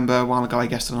 if you remember, a while ago I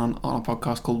guested on a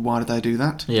podcast called Why Did I Do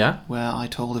That? Yeah. Where I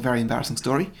told a very embarrassing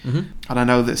story. Mm-hmm. And I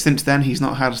know that since then he's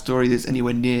not had a story that's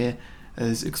anywhere near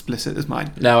as explicit as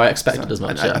mine. No, I expected as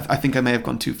much. I think I may have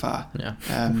gone too far. Yeah.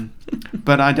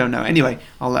 But I don't know. Anyway,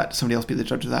 I'll let somebody else be the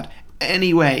judge of that.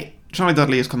 Anyway, Charlie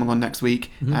Dudley is coming on next week,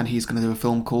 and he's going to do a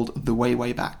film called The Way,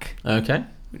 Way Back. Okay.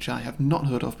 Which I have not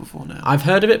heard of before now. I've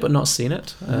heard of it, but not seen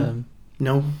it.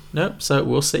 No. So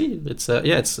we'll see.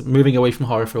 It's moving away from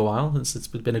horror for a while. It's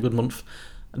been a good month.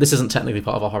 This isn't technically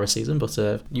part of our horror season, but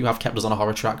you have kept us on a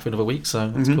horror track for another week, so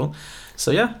that's cool.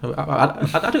 So yeah,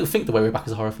 I don't think The Way, Way Back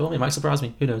is a horror film. It might surprise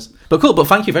me. Who knows? But cool. But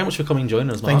thank you very much for coming and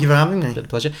joining us, Mark. Thank you for having me. It's been a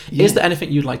pleasure. Yeah. Is there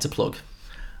anything you'd like to plug?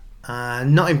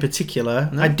 Not in particular.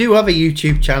 No? I do have a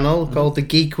YouTube channel called The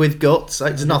Geek with Guts.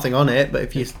 There's nothing on it, but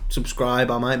if you subscribe,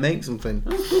 I might make something.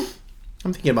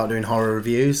 I'm thinking about doing horror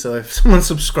reviews, so if someone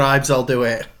subscribes, I'll do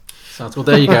it. Sounds well.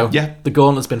 There you go. Yeah. The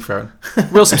gauntlet's been thrown.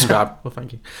 We'll subscribe. Well,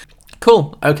 thank you.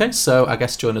 Cool. Okay, so I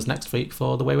guess join us next week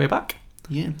for The Way, Way Back.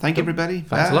 Yeah. Thank you, everybody.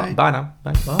 Thanks Bye. a lot. Bye now.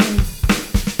 Bye. Bye.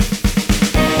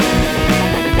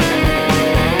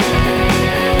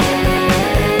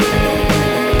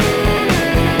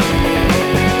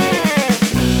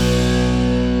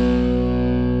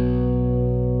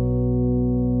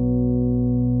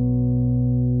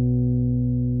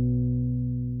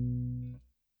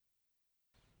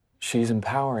 She's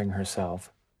empowering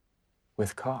herself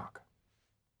with cock.